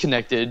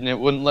disconnected, and it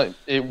wouldn't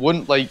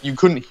like you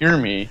couldn't hear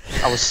me.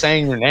 I was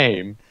saying your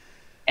name,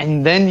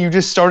 and then you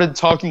just started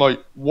talking like,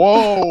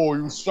 "Whoa,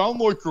 you sound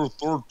like you're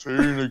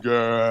 13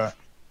 again."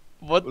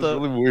 What It was the?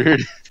 really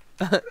weird.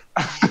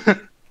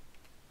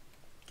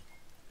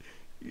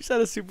 You just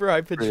had a super high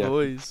pitched Yeah.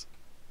 voice.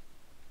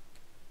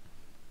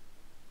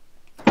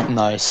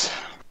 Nice.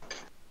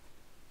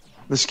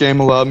 This game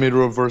allowed me to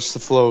reverse the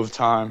flow of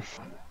time.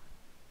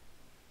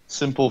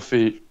 Simple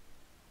feat.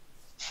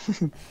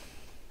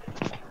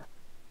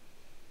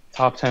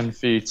 Top 10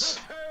 feats.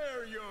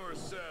 Prepare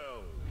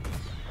yourselves.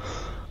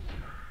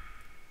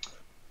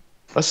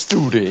 Let's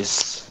do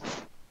this.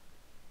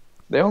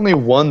 They only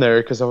won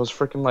there because I was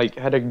freaking like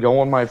had to go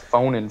on my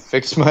phone and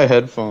fix my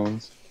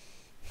headphones.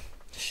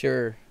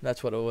 Sure,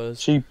 that's what it was.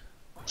 Cheap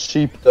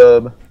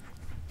dub.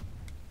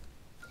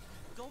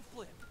 Don't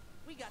flip.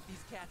 We got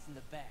these cats in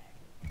the bag.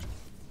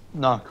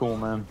 Not cool,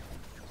 man.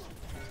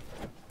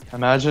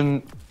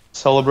 Imagine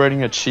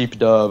celebrating a cheap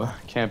dub.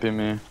 Can't be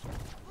me.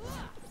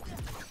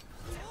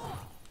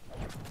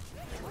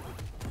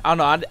 I don't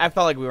know. I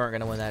felt like we weren't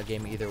gonna win that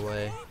game either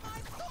way.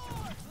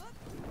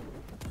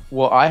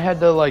 Well, I had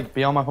to like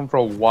be on my phone for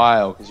a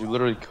while because you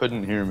literally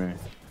couldn't hear me.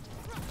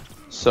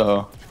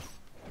 So.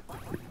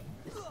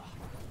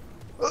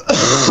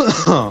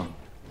 Yeah,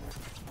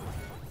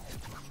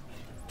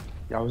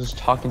 I was just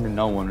talking to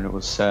no one and it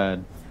was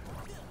sad.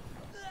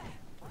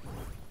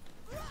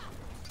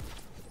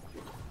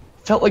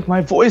 Felt like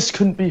my voice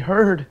couldn't be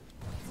heard.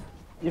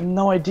 You have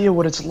no idea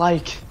what it's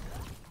like.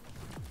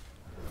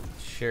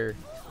 Sure.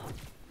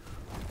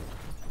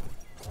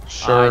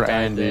 Sure, I died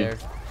Andy. there.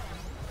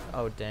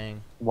 Oh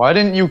dang. Why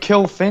didn't you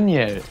kill Finn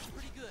yet?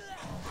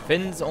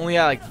 Finn's only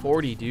at like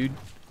 40, dude.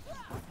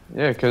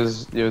 Yeah,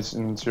 because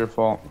it's your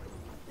fault.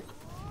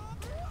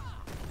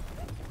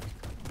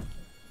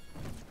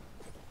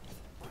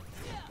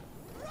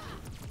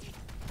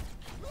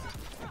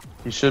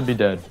 He should be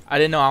dead. I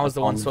didn't know I was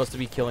the one supposed to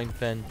be killing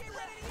Finn.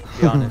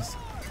 To be honest.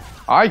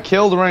 I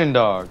killed Rain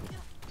Dog,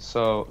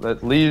 so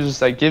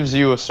that gives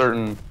you a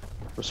certain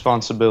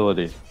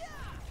responsibility.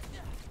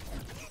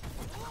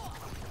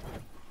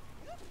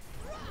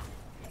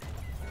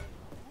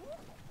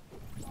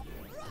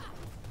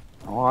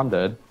 Oh, I'm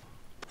dead.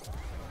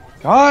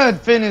 God,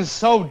 Finn is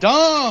so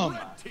dumb.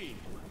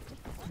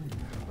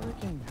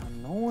 Freaking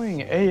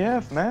annoying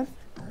AF, man.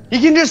 He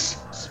can just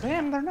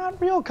spam. They're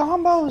not real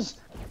combos.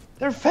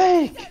 They're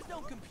fake.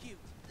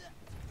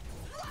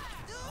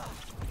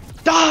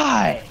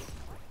 Die.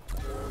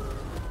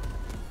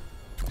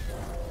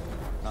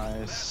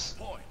 Nice.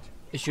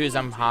 Issue is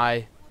I'm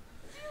high.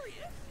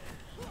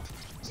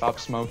 Stop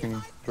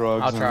smoking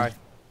drugs. I'll try.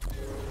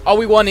 Oh,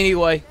 we won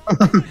anyway.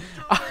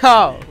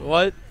 Oh,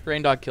 what?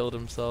 Rain Dog killed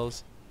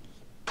themselves.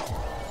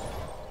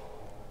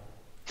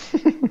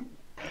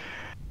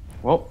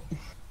 Well,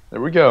 there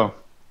we go.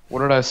 What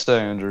did I say,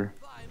 Andrew?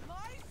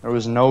 There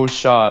was no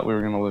shot we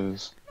were gonna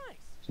lose.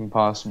 It's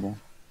impossible.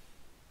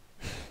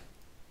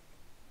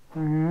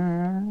 Toasty!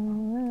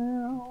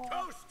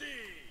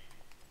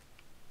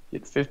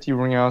 Get 50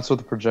 ring outs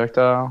with a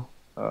projectile.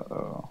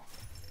 Uh-oh.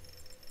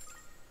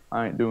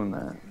 I ain't doing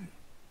that.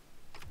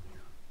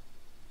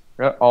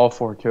 Got all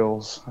 4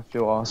 kills. I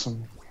feel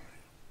awesome.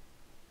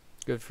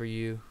 Good for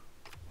you.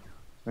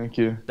 Thank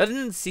you. That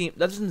doesn't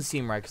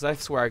seem right because I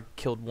swear I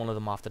killed one of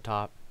them off the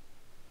top.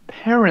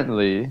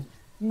 Apparently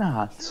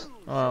not.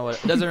 Oh, it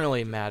doesn't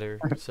really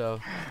matter. So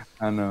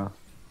I know.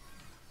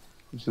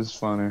 It's just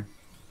funny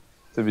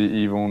to be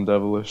evil and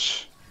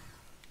devilish.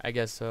 I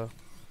guess so.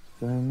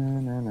 You're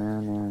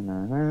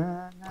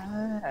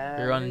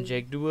You're running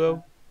Jake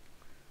Duo.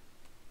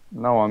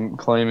 No, I'm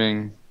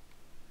claiming.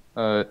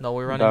 No,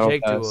 we're running Battle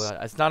Jake Pass. Duo.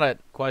 It's not a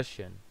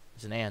question.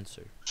 It's an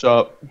answer. Shut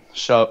up.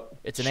 Shut up.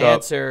 It's an Shut up.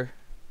 answer.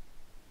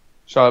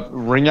 Shut up.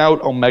 Ring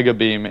out Omega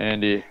Beam,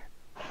 Andy.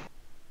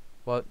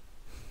 What?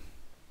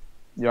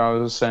 Yeah, I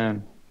was just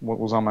saying what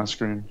was on my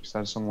screen because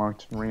I just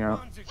unlocked ring out.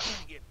 Ones are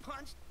gonna get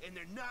punched, and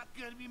they're not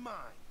gonna be mine.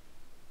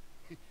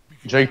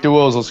 Because Jake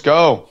Duos, let's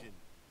go.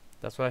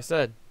 That's what I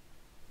said.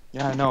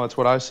 Yeah, I know. It's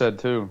what I said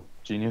too.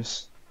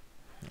 Genius.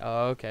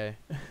 Oh, okay.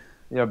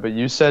 Yeah, but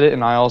you said it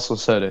and I also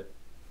said it.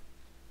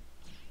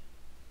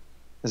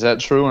 Is that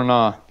true or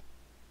not?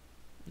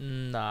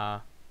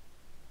 Nah.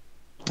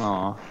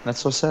 Aw, that's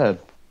so sad.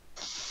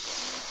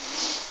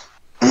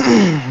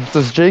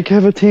 Does Jake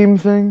have a team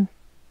thing?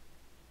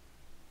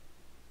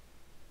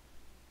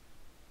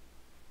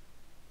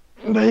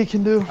 That he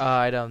can do?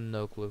 I don't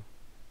no clue.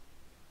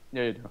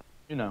 Yeah, you do.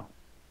 You know.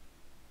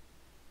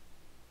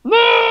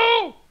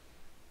 No!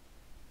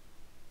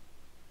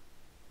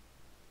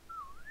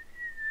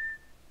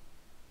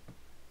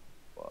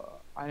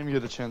 I didn't even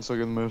get the chance to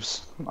look at the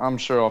moves. I'm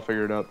sure I'll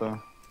figure it out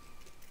though.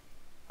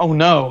 Oh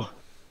no!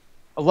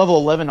 A level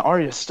 11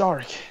 Arya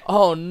Stark.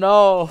 Oh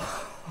no.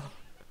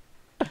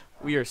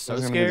 We are so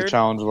That's gonna be the scared.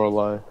 challenge of our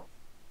life.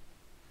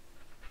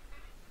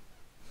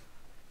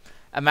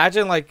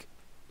 Imagine like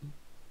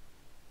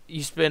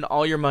you spend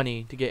all your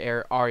money to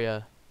get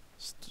Arya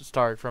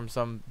Stark from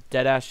some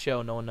dead ass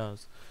show no one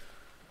knows.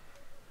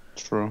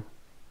 True.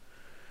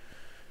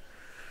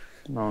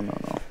 No.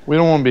 We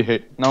don't want to be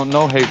hate.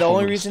 No hate. The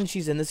only reason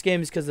she's in this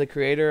game is because the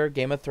creator of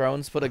Game of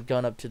Thrones put a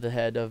gun up to the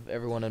head of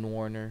everyone in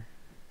Warner.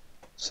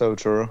 So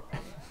true.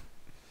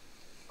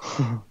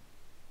 I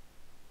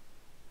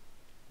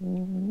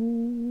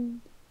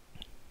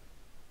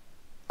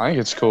think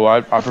it's cool.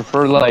 I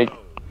prefer like I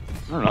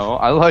don't know.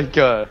 I like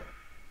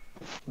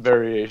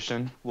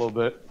variation a little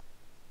bit.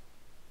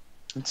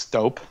 It's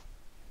dope.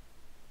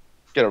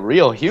 Get a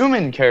real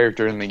human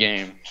character in the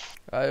game.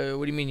 What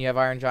do you mean you have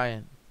Iron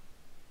Giant?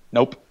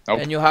 Nope.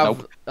 And you'll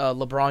have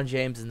LeBron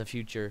James in the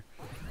future.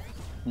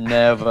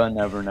 Never.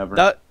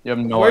 That, You have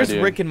no where's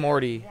idea. Rick and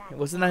Morty?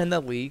 Wasn't that in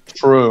that leak?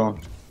 True.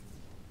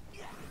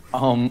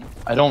 I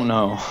don't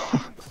know.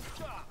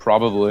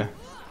 Probably.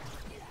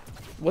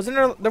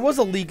 Wasn't there was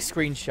a leak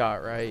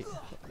screenshot, right?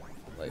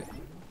 Like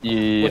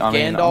Yeah. with I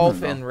mean, I Gandalf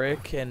don't know. and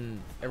Rick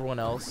and everyone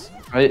else.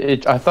 I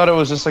thought it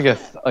was just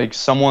like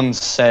someone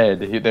said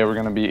they were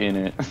gonna be in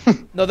it.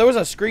 No, there was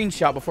a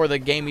screenshot before the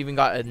game even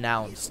got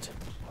announced.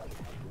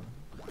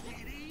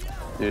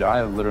 Dude, I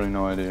have literally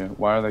no idea.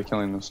 Why are they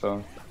killing this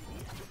stuff?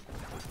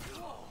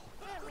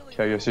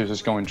 Okay, I guess he was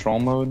just going troll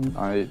mode.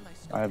 I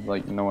have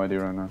like no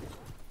idea right now.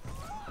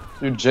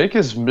 Dude, Jake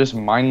is just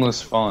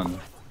mindless fun.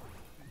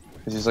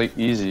 Cause he's like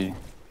easy.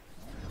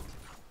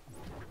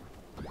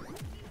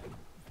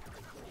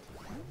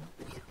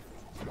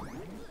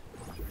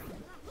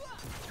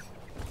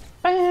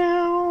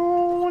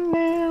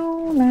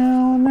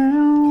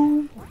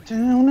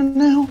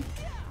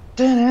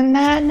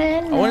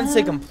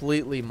 wouldn't say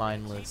completely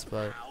mindless,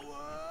 but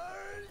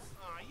Cowards!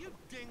 Aw, you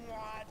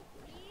dingwad.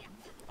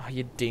 oh,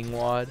 you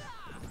dingwad.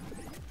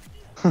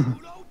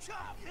 Judo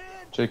chop,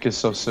 kid. Jake is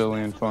so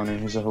silly and funny.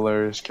 He's a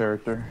hilarious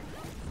character.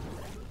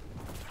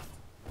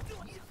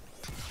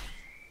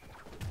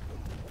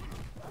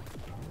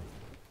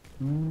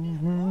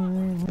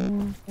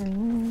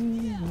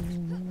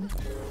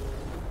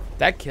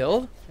 That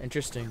killed?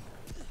 Interesting.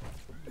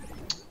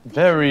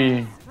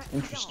 Very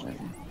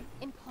interesting.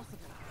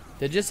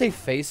 Did it just say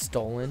face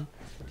stolen?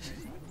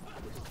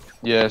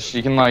 Yeah,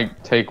 she can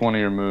like take one of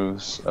your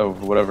moves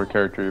of whatever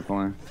character you're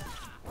playing.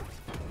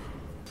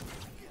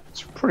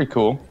 It's pretty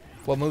cool.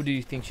 What move do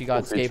you think she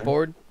got? Cool feature.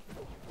 Skateboard?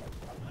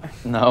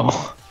 No,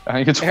 I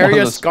think it's one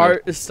Area of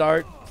the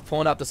start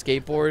pulling out the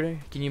skateboard.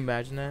 Can you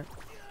imagine that?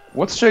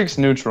 What's Jake's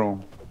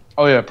neutral?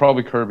 Oh yeah,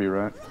 probably Kirby,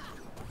 right?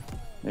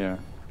 Yeah.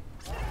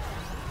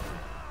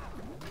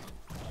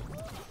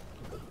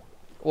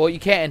 Well, you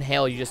can't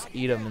inhale. You just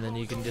eat them, and then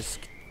you can just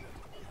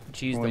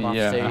cheese them Well, off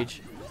yeah.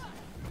 stage.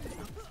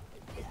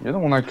 You're the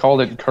one that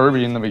called it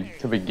Kirby in the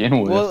to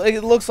begin with. Well,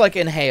 it looks like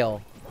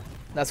inhale.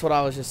 That's what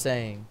I was just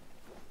saying.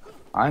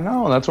 I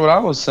know, that's what I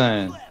was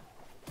saying.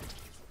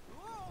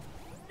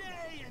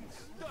 Nay and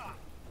stop.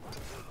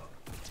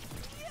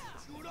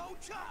 Judo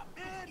chop,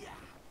 kid.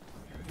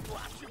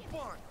 Watch your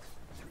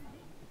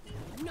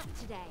buns. Not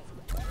today.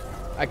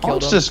 I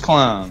killed Punch him. this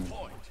clown.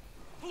 Point.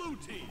 Blue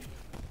team.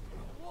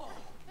 Whoa,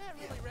 that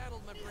really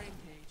rattled my brain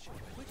cage.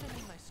 Which I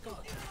mean my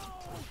skull.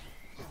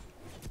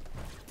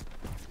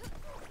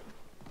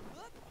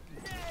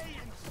 Nay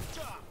and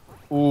stop.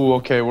 Ooh,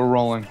 okay, we're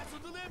rolling. Special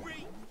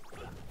delivery.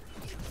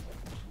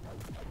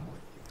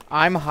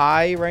 I'm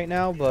high right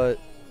now, but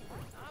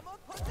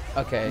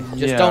okay.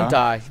 Just Yeah. don't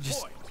die.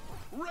 Just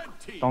Red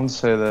team. Don't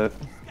say that.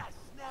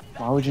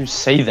 Why would you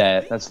say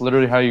that? That's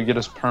literally how you get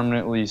us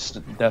permanently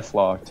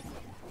deathlocked.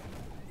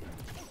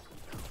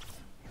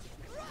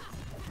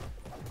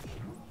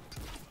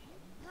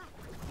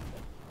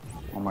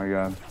 Oh my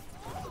god.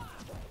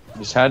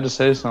 Just had to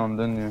say something,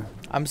 didn't you?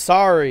 I'm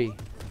sorry.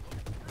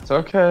 It's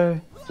okay.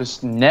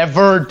 Just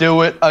never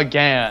do it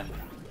again.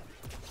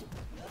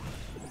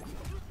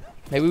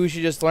 Maybe we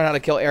should just learn how to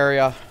kill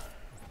Area.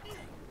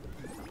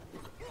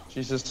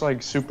 She's just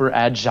like super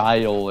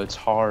agile. It's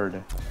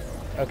hard.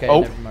 Okay,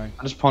 Oh. never mind.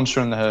 I just punched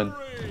her in the head.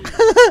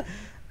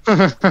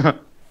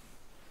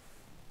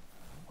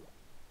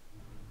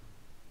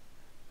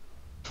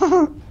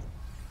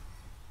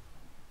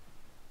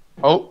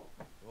 Oh.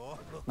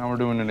 Now we're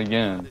doing it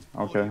again.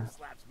 Okay.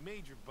 Slaps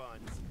major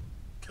buns.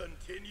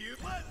 Continue.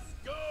 Let's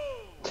go.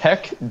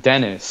 Tech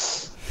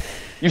Dennis.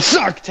 You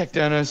suck, Tech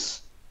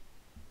Dennis.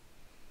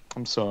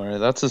 I'm sorry.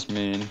 That's just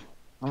mean.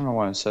 I don't know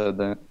why I said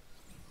that.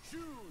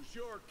 Choose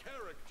your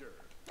character.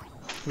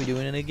 We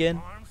doing it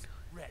again? Arms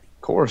ready.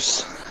 Of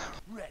course.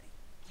 Ready.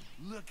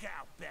 Look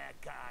out, bad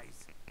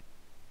guys.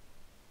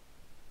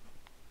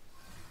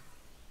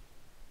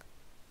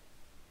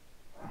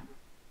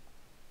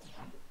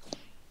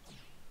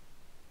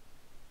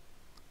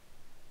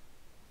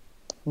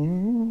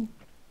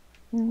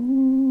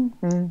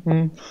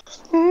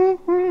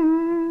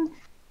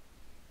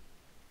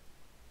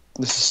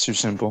 This is too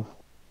simple.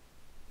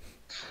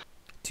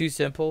 Too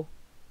simple.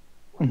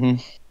 Are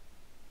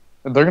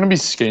there gonna be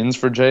skins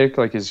for Jake,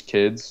 like his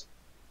kids,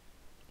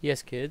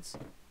 Yes, kids.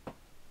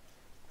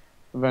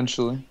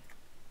 eventually?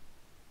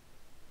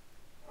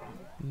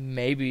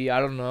 Maybe. I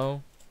don't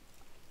know.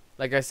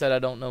 Like I said, I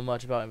don't know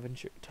much about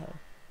Adventure Time.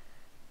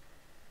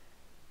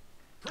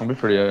 That'll be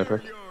pretty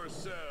epic.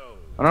 Yourself.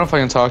 I don't know if I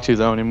can talk to you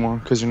though anymore,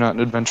 because you're not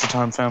an Adventure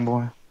Time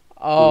fanboy.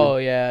 Oh,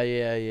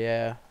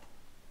 yeah.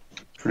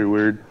 Pretty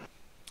weird.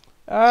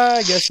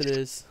 I guess it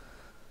is.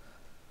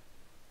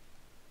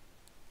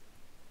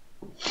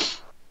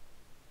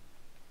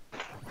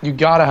 You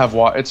gotta have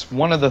it's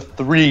one of the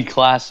 3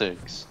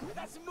 classics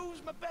That's the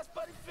moves my best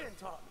buddy Finn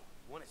taught me.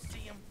 Wanna see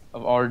him?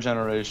 of our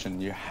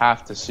generation. You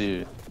have to see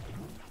it.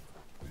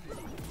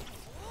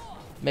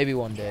 Maybe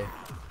one day.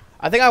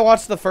 I think I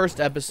watched the first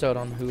episode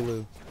on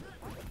Hulu.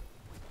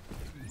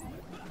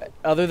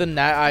 Other than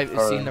that, I've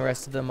seen the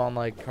rest of them on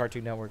like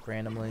Cartoon Network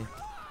randomly.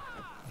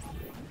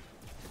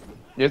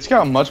 Yeah, it's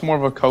got much more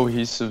of a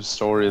cohesive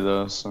story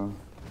though, so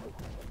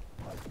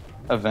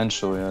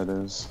eventually it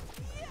is.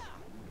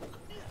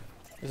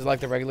 Is it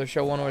like the regular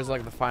show one, or is it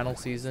like the final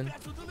season?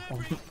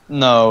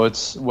 No,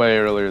 it's way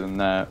earlier than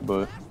that,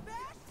 but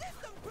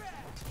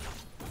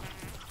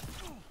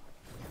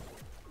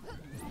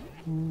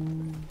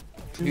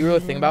If you really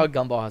think about it,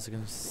 Gumball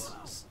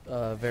has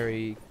a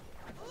very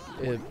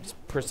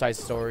precise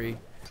story.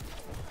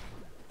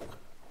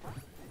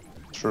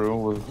 true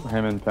with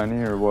him and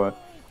Penny or what?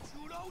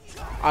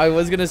 I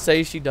was gonna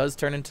say she does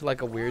turn into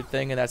like a weird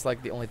thing, and that's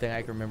like the only thing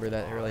I can remember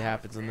that really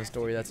happens in the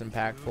story that's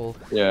impactful.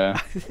 Yeah.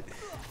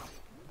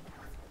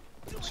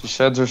 She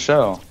sheds her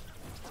shell.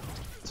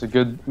 It's a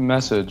good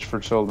message for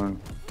children.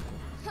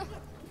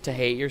 To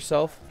hate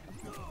yourself.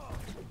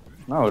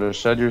 No, to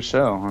shed your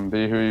shell and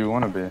be who you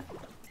want to be.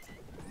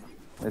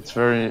 It's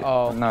very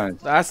Oh, nice.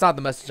 that's not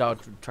the message I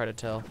would try to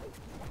tell.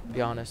 To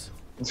be honest.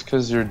 It's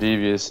because you're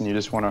devious and you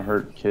just want to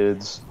hurt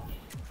kids.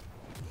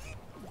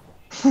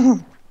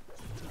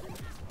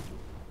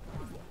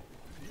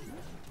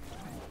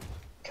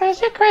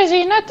 Cause you're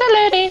crazy, not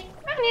the lady.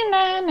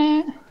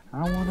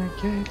 I wanna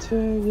get to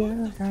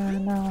you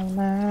right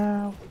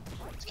now.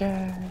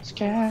 Gas,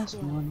 gas,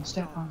 one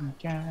step on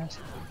the gas.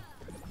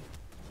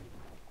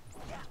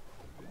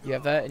 You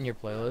have that in your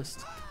playlist?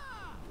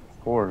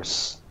 Of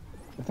course.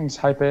 That thing's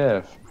hype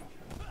AF.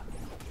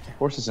 Of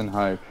course it's in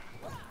hype.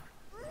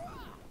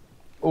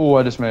 Oh,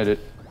 I just made it.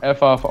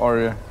 F off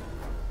Arya.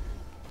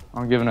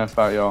 I'm giving F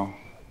out, y'all.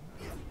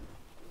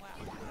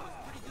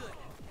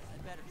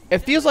 It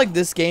feels like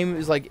this game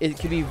is like it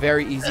could be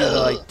very easy to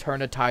like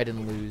turn a tide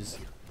and lose.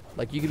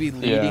 Like you could be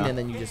leading Yeah. and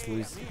then you just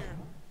lose.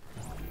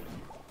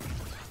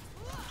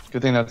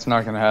 Good thing that's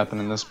not gonna happen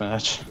in this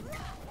match.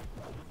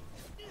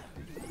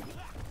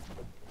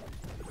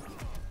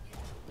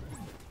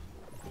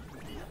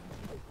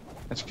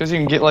 It's because you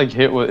can get like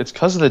hit with. It's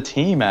because of the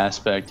team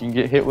aspect. You can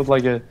get hit with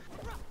like a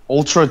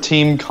ultra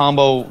team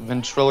combo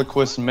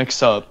ventriloquist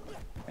mix up,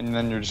 and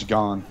then you're just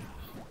gone.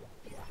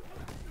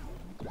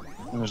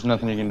 And there's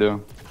nothing you can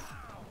do.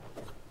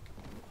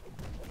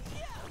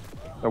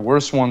 The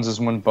worst ones is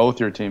when both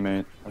your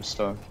teammates are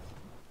stuck.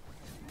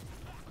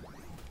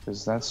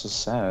 Because that's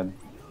just sad.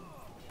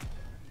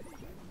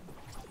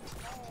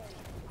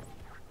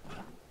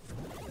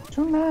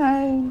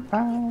 Tonight,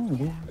 I'll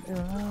get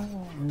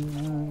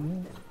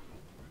you.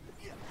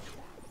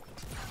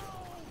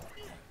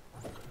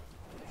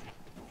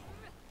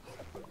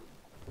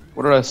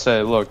 What did I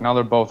say? Look, now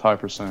they're both high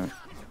percent.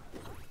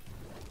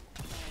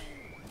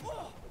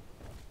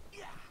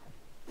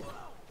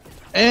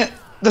 And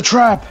the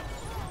trap!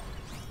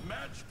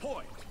 Match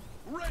point.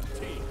 Red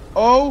team.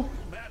 Oh!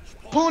 Match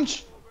point.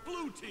 Punch!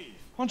 Blue team.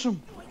 Punch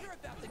him!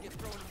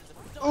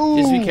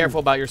 Just be Ooh.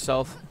 careful about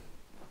yourself.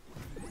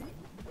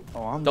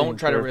 Oh, I'm Don't being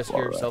try to careful, risk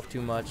alright. yourself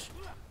too much.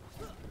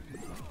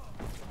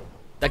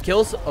 That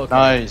kills? Okay.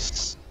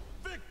 Nice.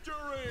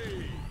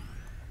 Victory.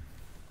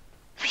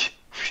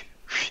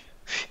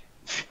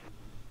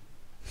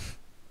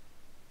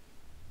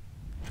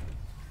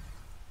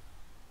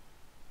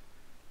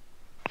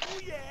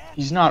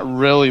 He's not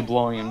really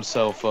blowing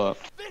himself up.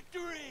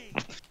 Victory.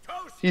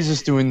 He's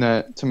just doing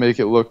that to make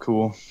it look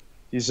cool.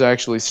 He's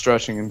actually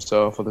stretching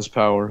himself with his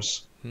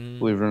powers,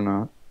 believe it or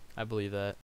not. I believe that.